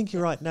that. I think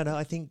you're right. No,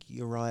 I think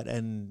you're right.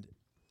 And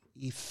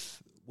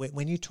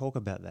when you talk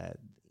about that,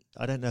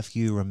 I don't know if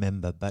you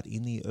remember, but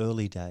in the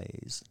early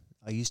days,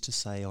 I used to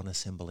say on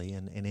assembly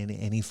and in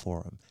any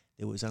forum,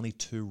 there was only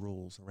 2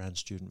 rules around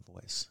student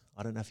voice.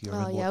 I don't know if you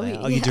remember what they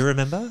are. Oh, you do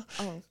remember?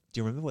 Oh. Do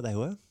you remember what they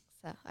were?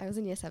 So I was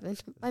in year 7.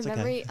 My It's okay.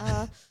 memory,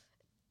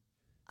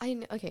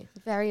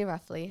 very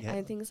roughly. Yeah.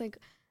 I think it's like,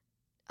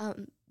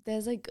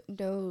 there's like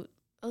no,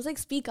 I was like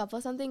speak up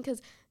or something,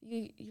 because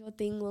your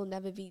thing will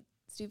never be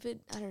stupid.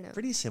 I don't know.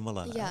 Pretty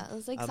similar. Yeah, it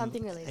was like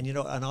something related. And you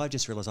know, and I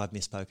just realised I've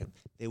misspoken.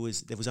 There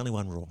was only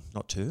 1 rule,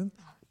 not 2,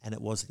 and it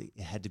was that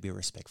it had to be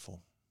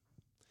respectful.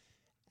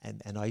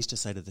 And I used to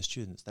say to the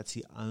students, that's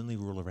the only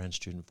rule around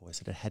student voice,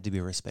 that it had to be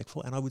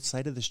respectful. And I would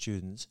say to the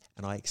students,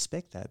 and I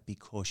expect that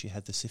because you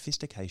have the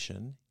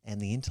sophistication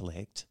and the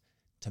intellect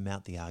to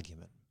mount the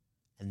argument.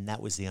 And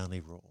that was the only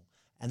rule.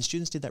 And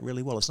students did that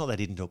really well. It's not they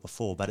didn't do it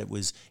before, but it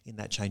was in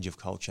that change of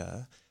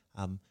culture.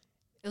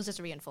 It was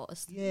just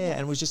reinforced. Yeah, and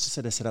it was just to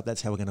sort of set up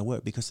that's how we're going to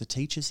work, because the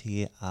teachers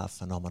here are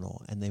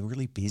phenomenal and they're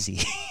really busy.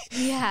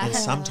 Yeah. And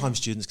sometimes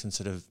students can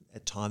sort of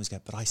at times go,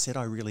 but I said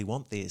I really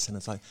want this. And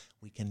it's like,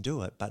 we can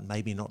do it, but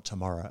maybe not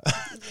tomorrow.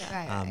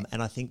 Right.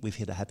 And I think we've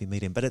hit a happy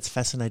medium. But it's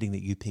fascinating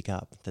that you pick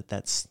up that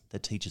the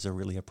teachers are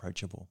really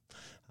approachable,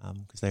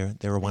 because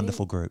they're a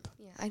wonderful group.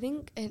 Yeah, I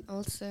think it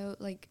also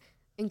like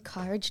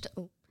encouraged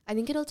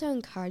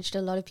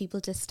a lot of people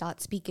to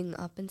start speaking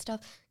up and stuff,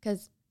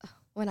 because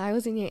when I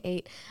was in year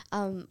 8,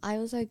 how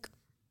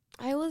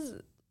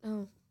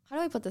do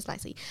I put this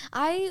nicely?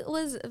 I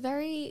was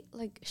very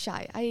like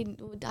shy.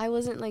 I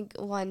wasn't like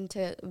one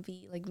to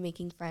be like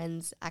making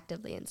friends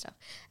actively and stuff.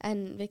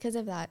 And because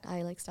of that,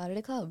 I like started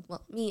a club.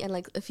 Well, me and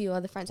like a few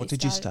other friends. What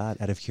did you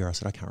start out of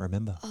curiosity? I can't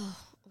remember. Oh,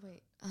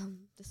 wait.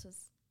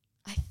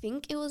 I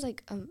think it was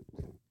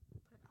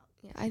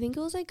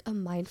like a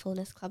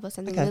mindfulness club or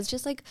something. Okay. It was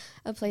just like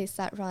a place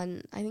that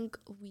run, I think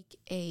week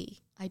A.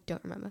 I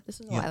don't remember. This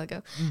was a while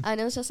ago. And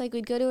it was just like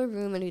we'd go to a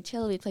room and we'd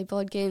chill, we'd play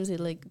board games,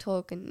 we'd like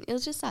talk, and it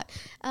was just that.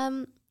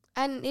 And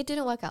it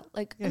didn't work out.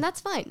 And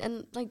that's fine.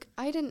 And like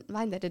I didn't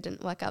mind that it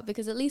didn't work out,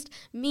 because at least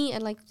me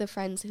and like the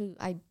friends who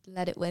I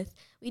led it with,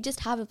 we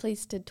just have a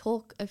place to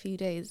talk a few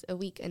days a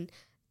week. And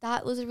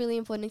that was a really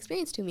important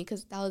experience to me,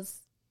 because that was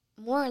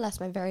more or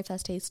less my very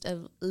first taste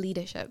of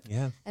leadership.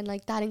 Yeah. And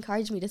like that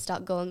encouraged me to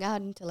start going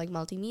out into like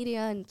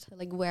multimedia and to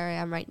like where I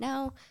am right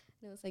now.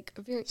 And it was like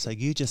a very... So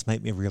you just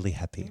make me really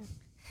happy.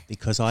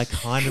 Because I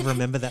kind of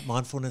remember that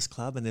mindfulness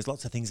club, and there's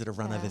lots of things that have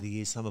run over the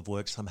years. Some have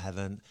worked, some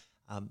haven't.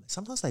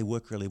 Sometimes they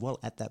work really well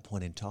at that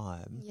point in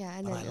time. Yeah,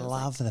 and but I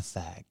love the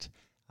fact,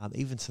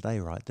 even today,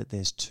 right, that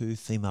there's 2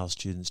 female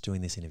students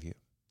doing this interview.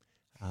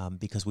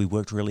 Because we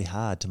worked really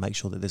hard to make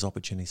sure that there's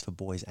opportunities for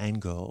boys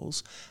and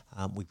girls.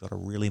 We've got a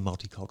really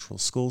multicultural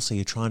school, so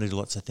you're trying to do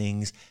lots of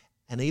things.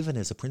 And even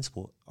as a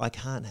principal, I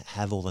can't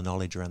have all the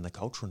knowledge around the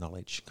cultural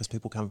knowledge, because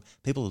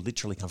people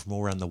literally come from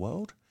all around the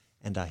world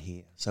and are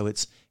here. So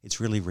it's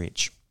really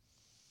rich.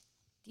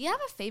 Do you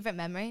have a favorite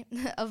memory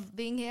of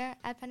being here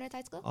at Penrith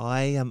High School?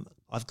 I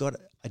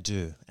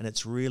do, and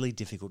it's really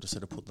difficult to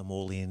sort of put them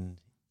all in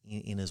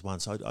as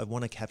one. So I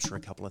want to capture a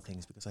couple of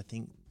things, because I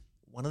think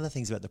one of the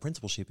things about the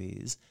principalship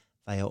is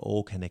they are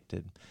all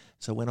connected.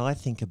 So when I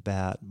think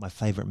about my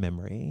favourite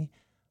memory,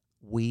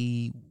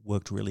 we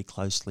worked really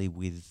closely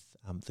with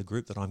the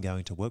group that I'm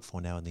going to work for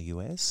now in the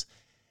US.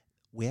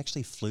 We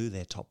actually flew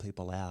their top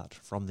people out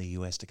from the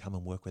US to come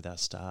and work with our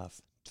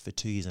staff for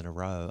 2 years in a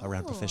row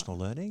around professional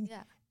learning.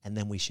 Yeah. And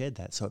then we shared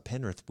that. So at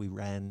Penrith, we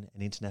ran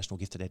an International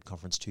Gifted Ed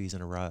conference 2 years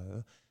in a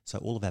row. So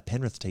all of our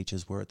Penrith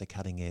teachers were at the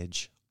cutting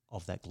edge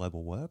of that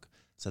global work.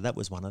 So that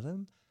was one of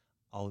them.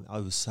 I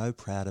was so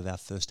proud of our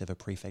first ever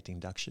prefect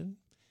induction,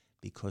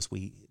 because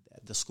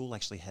the school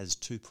actually has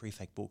 2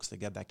 prefect books that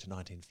go back to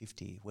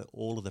 1950 where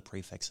all of the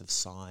prefects have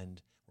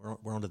signed.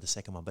 We're on to the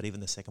second one, but even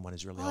the second one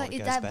is really old.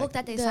 It's that book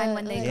that they sign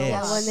when they go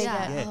Yes. out. when they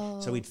Yeah.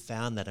 Oh. So we'd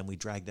found that and we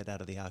dragged that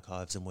out of the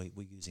archives and we're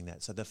using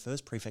that. So the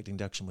first prefect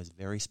induction was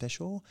very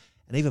special,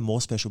 and even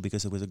more special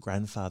because it was a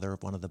grandfather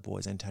of one of the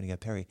boys, Antonio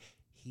Perry.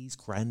 His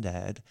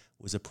granddad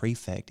was a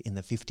prefect in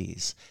the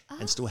 50s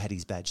and still had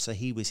his badge. So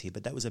he was here,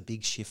 but that was a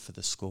big shift for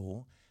the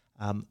school.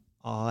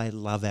 I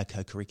love our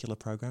co-curricular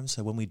program.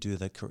 So when we do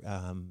the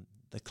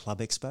club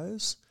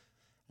expos,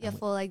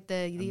 For like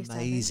the youth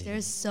amazing.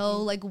 they're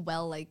so like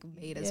well like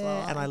made as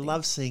well. And I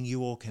love seeing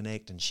you all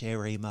connect and share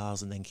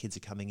emails, and then kids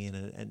are coming in,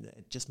 and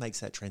it just makes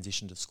that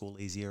transition to school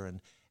easier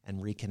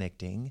and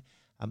reconnecting.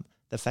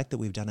 The fact that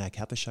we've done our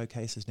Kappa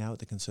showcases now at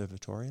the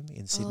Conservatorium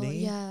in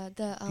Sydney.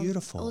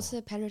 Beautiful. Also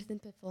Penrith in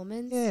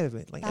Performance. Yeah,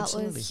 That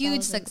absolutely. was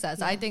Huge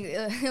success. I think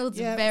it was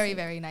very,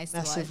 very nice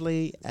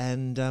Massively.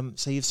 And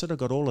so you've sort of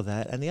got all of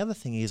that. And the other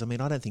thing is, I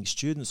mean, I don't think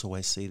students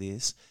always see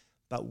this,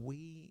 but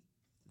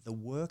the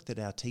work that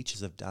our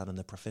teachers have done and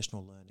the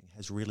professional learning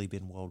has really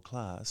been world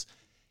class.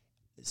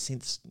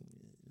 Since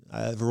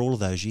over all of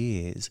those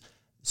years,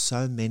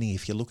 so many,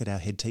 if you look at our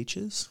head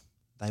teachers,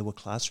 they were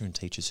classroom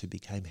teachers who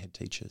became head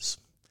teachers.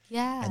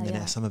 And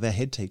then some of our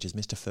head teachers,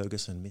 Mr.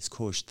 Ferguson, Miss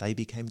Cush, they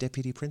became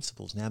deputy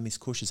principals. Now Miss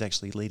Cush is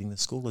actually leading the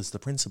school as the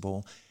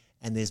principal,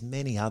 and there's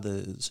many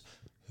others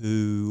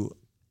who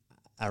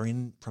are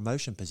in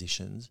promotion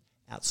positions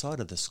outside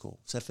of the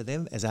school. So for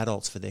them as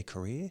adults, for their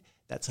career,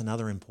 that's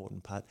another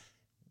important part.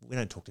 We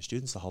don't talk to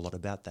students a whole lot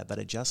about that, but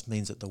it just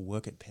means that the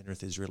work at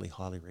Penrith is really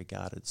highly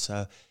regarded.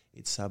 So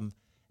it's and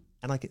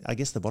I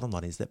guess the bottom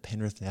line is that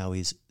Penrith now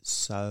is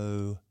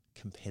so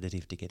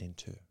competitive to get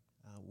into.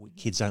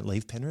 Kids don't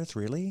leave Penrith,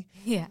 really.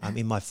 Yeah.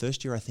 In my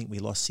first year, I think we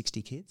lost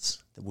 60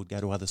 kids that would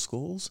go to other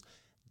schools.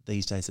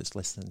 These days, it's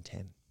less than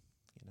 10.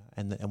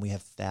 And we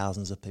have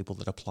thousands of people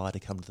that apply to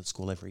come to the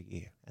school every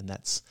year, and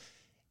it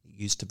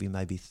used to be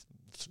maybe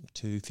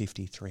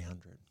 250,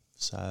 300.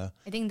 So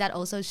I think that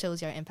also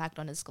shows your impact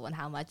on the school and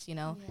how much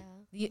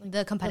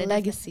the competitive The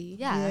legacy.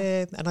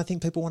 Yeah, and I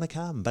think people want to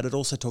come, but it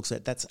also talks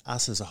that's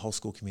us as a whole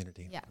school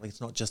community. Yeah. Like,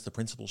 it's not just the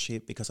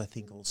principalship, because I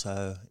think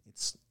also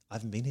I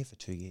haven't been here for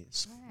 2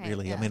 years, Right,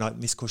 really. yeah. I mean,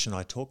 Miss Cush and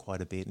I talk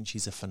quite a bit, and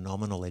she's a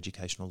phenomenal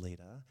educational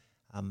leader.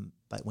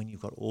 But when you've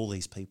got all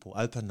these people,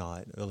 open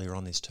night earlier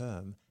on this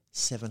term,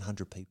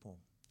 700 people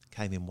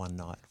came in one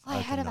night. I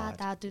heard open about night.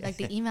 that, dude. Like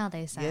the email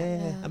they sent.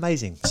 Yeah,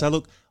 amazing. So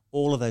look,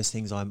 all of those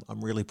things I'm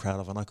really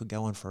proud of, and I could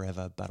go on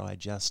forever, but I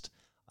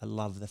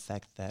love the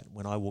fact that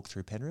when I walk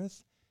through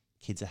Penrith,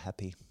 kids are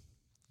happy,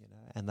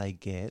 and they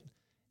get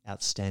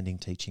outstanding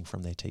teaching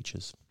from their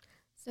teachers.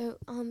 So,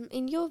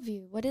 in your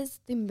view, what is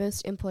the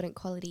most important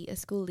quality a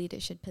school leader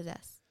should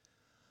possess?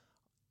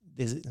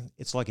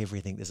 It's like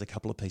everything. There's a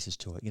couple of pieces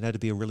to it. To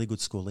be a really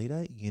good school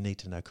leader, you need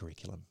to know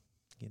curriculum.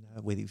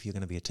 Whether if you're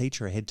going to be a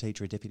teacher, a head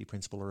teacher, a deputy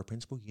principal, or a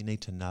principal, you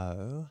need to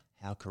know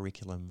how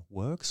curriculum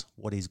works,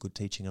 what is good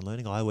teaching and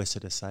learning. I always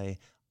sort of say,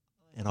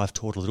 and I've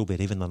taught a little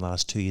bit, even in the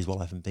last 2 years while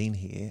I haven't been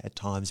here, at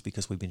times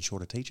because we've been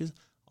short of teachers,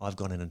 I've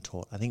gone in and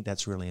taught. I think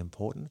that's really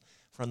important.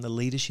 From the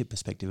leadership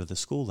perspective of the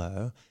school,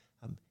 though,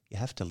 you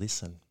have to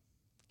listen.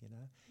 You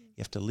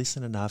have to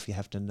listen enough. You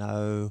have to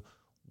know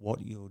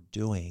what you're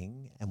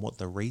doing and what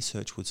the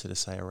research would sort of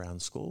say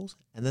around schools.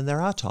 And then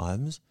there are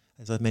times,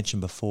 as I mentioned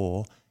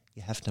before,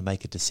 you have to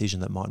make a decision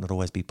that might not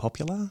always be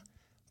popular,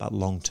 but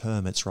long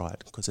term it's right,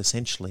 because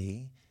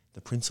essentially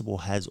the principal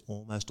has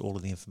almost all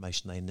of the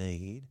information they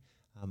need.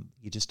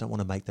 You just don't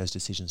want to make those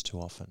decisions too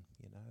often,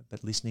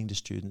 But listening to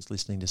students,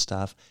 listening to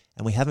staff,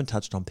 and we haven't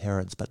touched on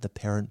parents, but the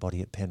parent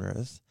body at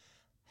Penrith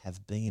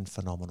have been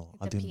phenomenal.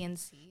 The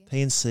PNC.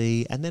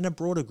 PNC, and then a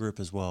broader group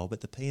as well,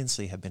 but the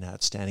PNC have been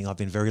outstanding. I've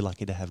been very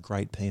lucky to have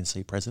great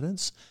PNC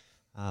presidents,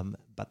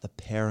 but the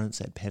parents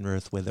at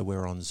Penrith, whether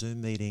we're on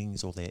Zoom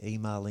meetings or they're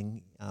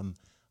emailing,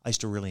 I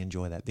used to really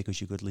enjoy that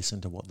because you could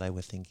listen to what they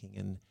were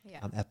thinking.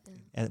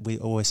 And we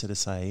always sort of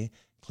say,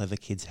 clever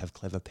kids have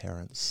clever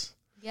parents.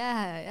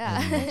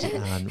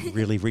 And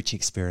really rich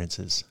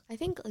experiences. I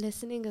think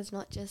listening is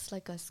not just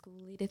like a school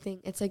leader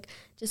thing. It's like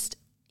just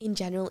in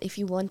general, if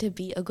you want to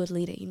be a good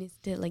leader, you need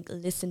to like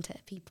listen to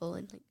people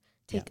and like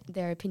take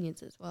their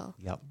opinions as well.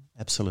 Yep,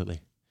 absolutely.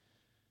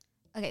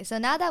 Okay, so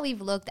now that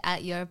we've looked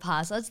at your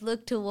past, let's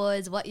look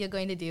towards what you're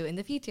going to do in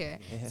the future.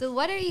 Yeah. So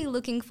what are you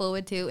looking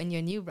forward to in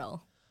your new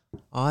role?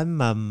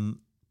 I'm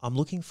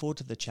looking forward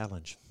to the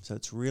challenge. So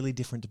it's really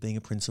different to being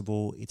a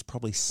principal. It's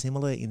probably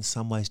similar in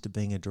some ways to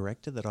being a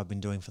director that I've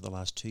been doing for the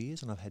last 2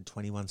 years, and I've had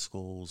 21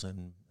 schools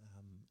and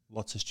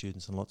lots of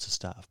students and lots of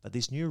staff. But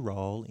this new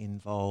role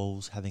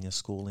involves having a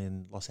school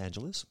in Los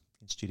Angeles,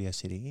 in Studio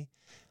City,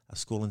 a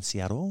school in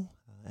Seattle,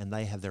 and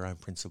they have their own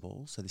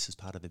principals. So this is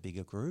part of a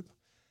bigger group.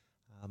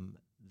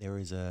 There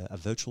is a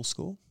virtual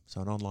school,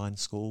 so an online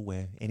school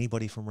where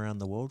anybody from around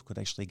the world could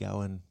actually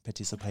go and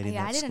participate in that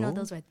school. Yeah, I didn't know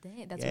those were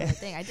that's a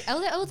thing.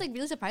 I was like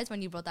really surprised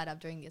when you brought that up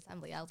during the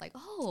assembly. I was like,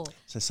 oh.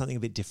 So something a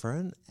bit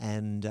different.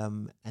 And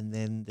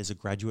then there's a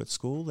graduate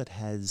school that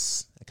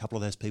has a couple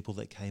of those people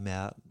that came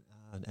out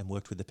and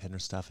worked with the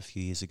Penrith staff a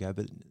few years ago,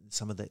 but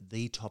some of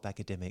the top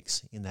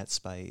academics in that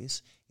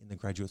space in the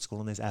graduate school,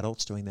 and there's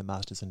adults doing their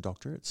masters and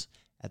doctorates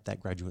at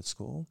that graduate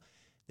school.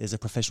 There's a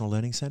professional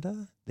learning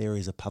centre. There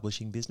is a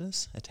publishing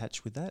business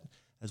attached with that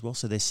as well.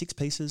 So there's 6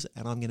 pieces,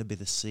 and I'm going to be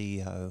the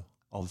CEO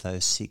of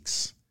those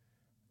 6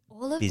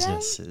 All of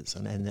businesses.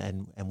 them?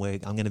 And I'm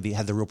going to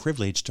have the real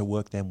privilege to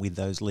work them with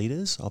those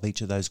leaders of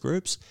each of those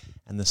groups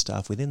and the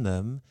staff within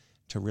them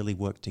to really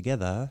work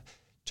together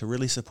to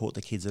really support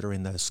the kids that are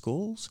in those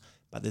schools.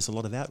 But there's a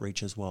lot of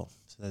outreach as well.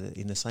 So that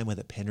in the same way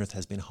that Penrith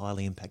has been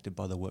highly impacted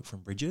by the work from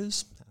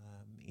Bridges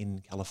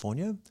in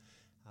California,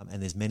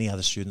 and there's many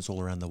other students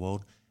all around the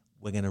world,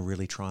 we're going to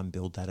really try and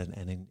build that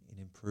and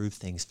improve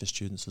things for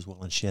students as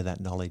well and share that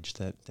knowledge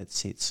that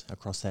sits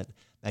across that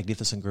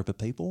magnificent group of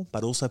people,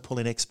 but also pull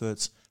in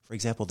experts. For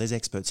example, there's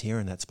experts here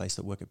in that space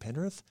that work at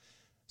Penrith,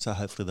 so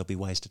hopefully there'll be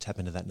ways to tap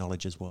into that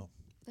knowledge as well.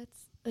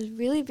 That's a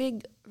really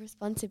big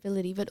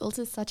responsibility, but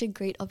also such a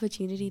great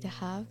opportunity to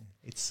have.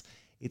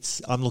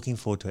 I'm looking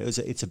forward to it.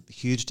 It's a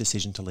huge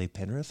decision to leave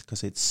Penrith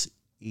because it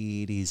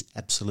is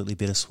absolutely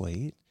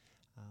bittersweet.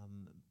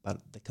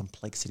 But the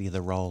complexity of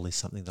the role is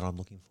something that I'm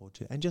looking forward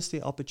to, and just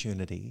the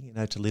opportunity,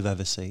 to live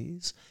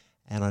overseas.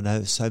 And I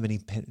know so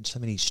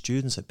many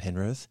students at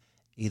Penrith,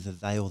 either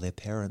they or their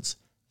parents,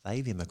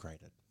 they've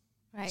immigrated.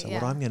 Right. So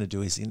what I'm going to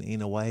do is,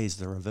 in a way, is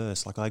the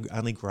reverse. Like I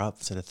only grew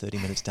up sort of 30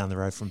 minutes down the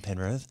road from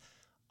Penrith.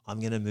 I'm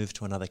going to move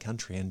to another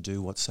country and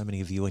do what so many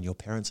of you and your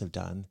parents have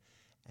done,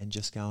 and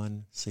just go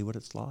and see what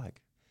it's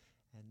like,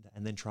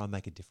 and then try and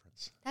make a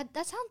difference. That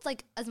sounds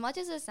like, as much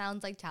as it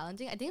sounds like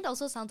challenging, I think it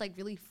also sounds like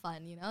really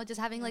fun, just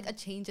having like a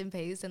change in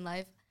pace in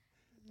life.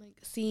 Like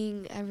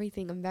seeing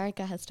everything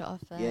America has to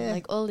offer, Yeah.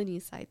 like all the new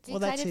sites. Are you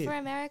excited for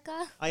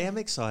America? I am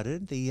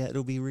excited.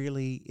 It'll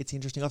be it's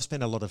interesting. I've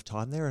spent a lot of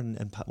time there,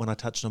 and when I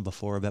touched on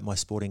before about my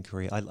sporting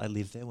career, I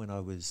lived there when I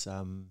was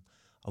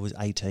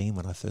 18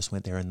 when I first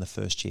went there in the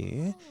first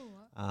year.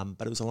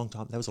 But it was a long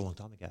time. That was a long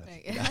time ago.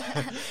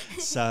 Right.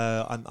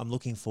 So I'm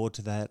looking forward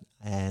to that,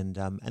 and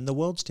the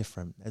world's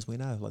different, as we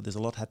know. Like there's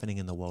a lot happening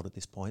in the world at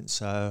this point.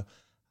 So,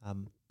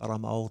 but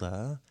I'm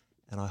older,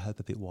 and I hope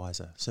a bit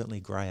wiser. Certainly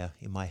greyer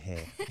in my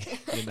hair,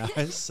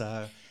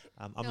 So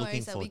I'm No looking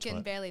worries, so we forward to can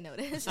it. barely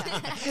notice.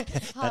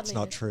 That's Hardly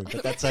not it. true,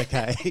 but that's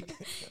okay.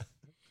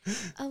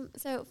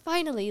 So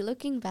finally,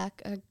 looking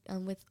back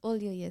with all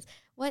your years,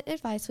 what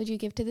advice would you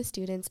give to the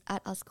students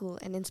at our school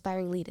and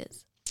inspiring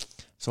leaders?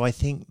 So I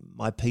think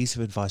my piece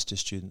of advice to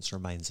students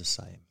remains the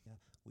same,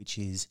 which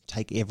is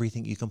take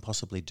everything you can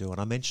possibly do. And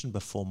I mentioned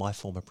before my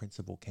former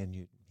principal, Ken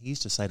Newton. He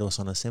used to say to us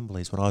on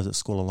assemblies when I was at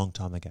school a long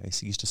time ago,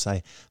 he used to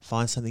say,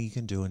 find something you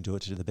can do and do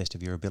it to the best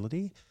of your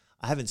ability.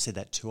 I haven't said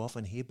that too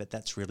often here, but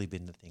that's really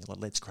been the thing. Like,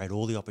 let's create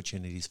all the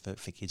opportunities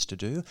for kids to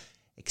do.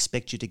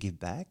 Expect you to give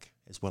back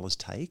as well as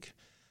take.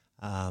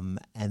 And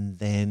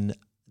then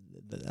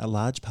a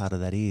large part of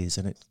that is,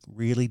 and it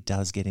really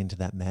does get into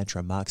that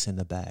mantra, marks in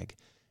the bag,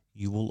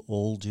 you will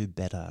all do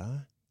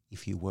better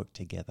if you work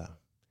together.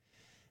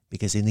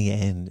 Because in the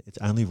end, it's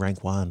only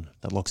rank 1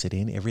 that locks it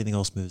in. Everything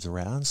else moves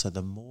around. So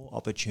the more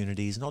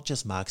opportunities, not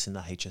just marks in the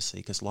HSC,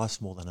 because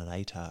life's more than an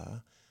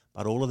ATAR,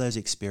 but all of those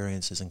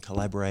experiences and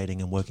collaborating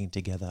and working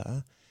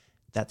together,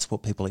 that's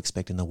what people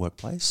expect in the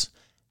workplace.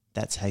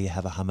 That's how you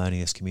have a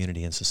harmonious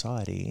community and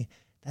society.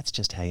 That's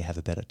just how you have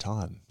a better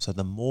time. So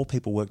the more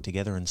people work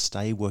together and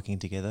stay working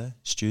together,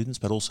 students,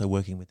 but also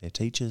working with their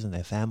teachers and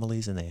their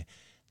families and their,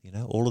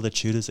 all of the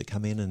tutors that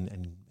come in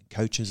and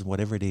coaches and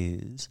whatever it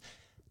is,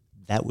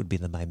 that would be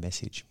the main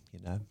message,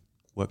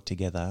 work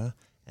together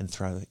and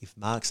if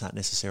marks aren't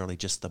necessarily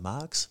just the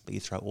marks, but you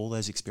throw all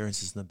those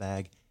experiences in the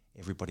bag,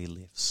 everybody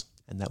lifts.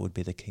 And that would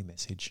be the key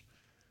message.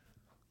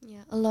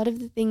 Yeah, a lot of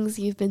the things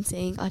you've been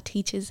saying, our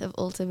teachers have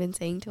also been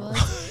saying to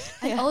us.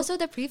 And also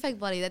the prefect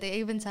body that they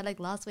even said like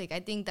last week.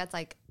 I think that's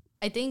like,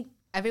 I think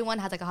everyone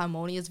has like a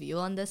harmonious view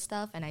on this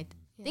stuff. And I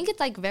think it's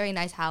like very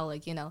nice how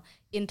like,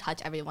 in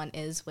touch everyone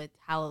is with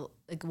how,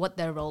 like what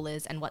their role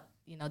is and what,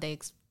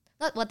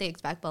 not what they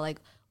expect, but like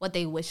what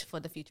they wish for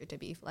the future to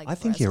be. Like I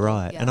think you're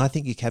right. Yeah. And I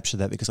think you capture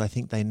that because I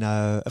think they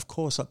know, of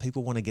course, like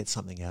people want to get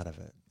something out of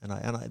it. And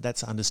I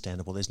that's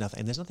understandable. There's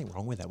nothing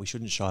wrong with that. We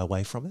shouldn't shy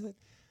away from it.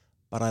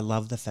 But I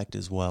love the fact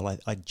as well,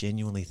 I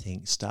genuinely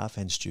think staff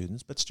and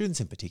students, but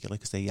students in particular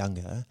because they're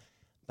younger,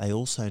 they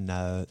also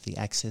know the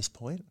access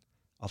point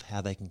of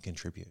how they can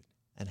contribute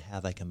and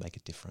how they can make a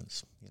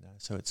difference.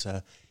 So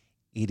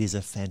it is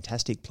a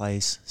fantastic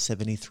place,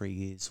 73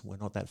 years. We're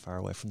not that far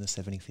away from the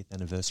 75th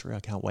anniversary. I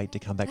can't wait to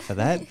come back for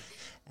that.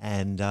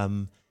 And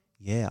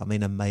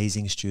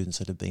amazing students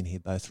that have been here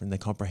both from the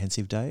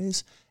comprehensive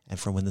days and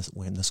from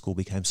when the school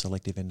became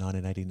selective in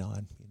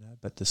 1989,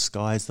 But the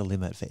sky's the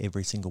limit for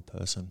every single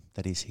person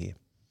that is here.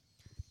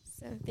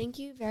 So thank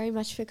you very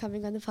much for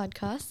coming on the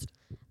podcast.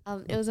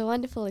 It was a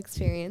wonderful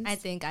experience. I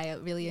think I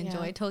really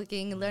enjoyed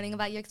learning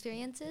about your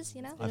experiences,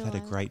 I've had a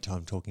great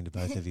time talking to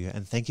both of you.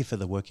 And thank you for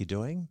the work you're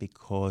doing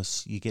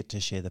because you get to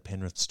share the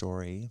Penrith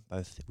story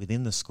both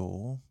within the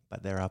school,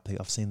 but there are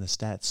people, I've seen the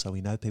stats, so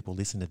we know people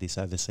listen to this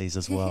overseas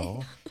as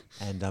well.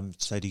 And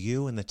so do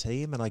you and the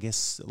team, and I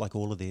guess like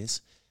all of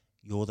this,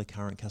 you're the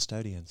current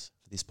custodians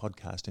for this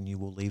podcast, and you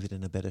will leave it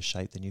in a better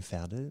shape than you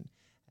found it,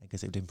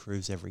 because it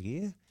improves every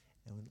year.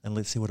 And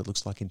let's see what it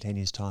looks like in 10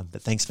 years' time.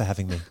 But thanks for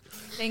having me.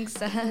 Thanks.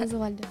 That was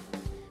wonderful.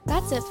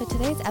 That's it for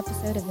today's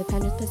episode of the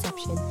Penrith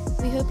Perception.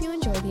 We hope you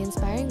enjoy the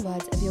inspiring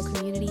words of your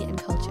community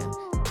and culture.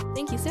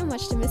 Thank you so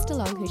much to Mr.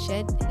 Long, who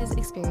shared his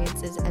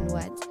experiences and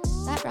words.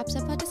 That wraps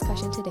up our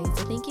discussion today,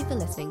 so thank you for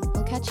listening.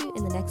 We'll catch you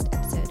in the next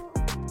episode.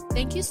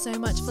 Thank you so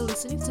much for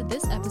listening to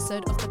this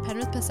episode of the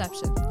Penrith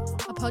Perception,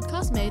 a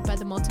podcast made by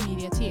the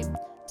multimedia team.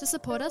 To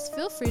support us,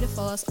 feel free to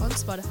follow us on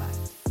Spotify.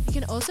 You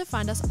can also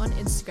find us on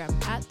Instagram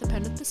at the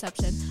Penrith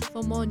Perception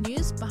for more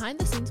news,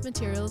 behind-the-scenes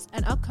materials,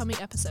 and upcoming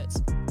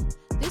episodes.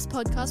 This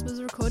podcast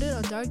was recorded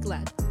on Darug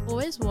land,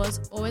 always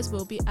was, always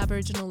will be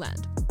Aboriginal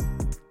land.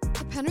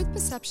 The Penrith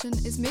Perception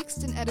is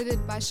mixed and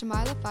edited by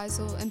Shamila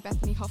Faisal and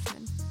Bethany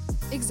Hoffman.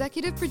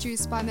 Executive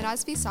produced by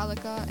Mirazvi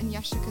Salika and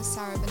Yashika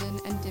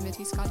Sarabanan and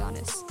Dimitis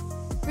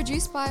Kardanis.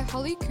 Produced by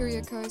Holly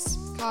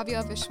Kuriakos,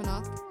 Kavya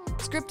Vishwanath.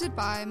 Scripted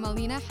by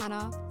Malina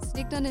Hanna,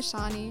 Snigdha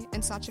Nishani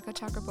and Sachika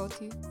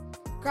Chakraborty.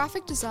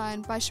 Graphic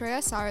design by Shreya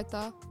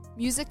Saratha.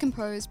 Music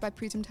composed by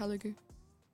Pritam Telugu.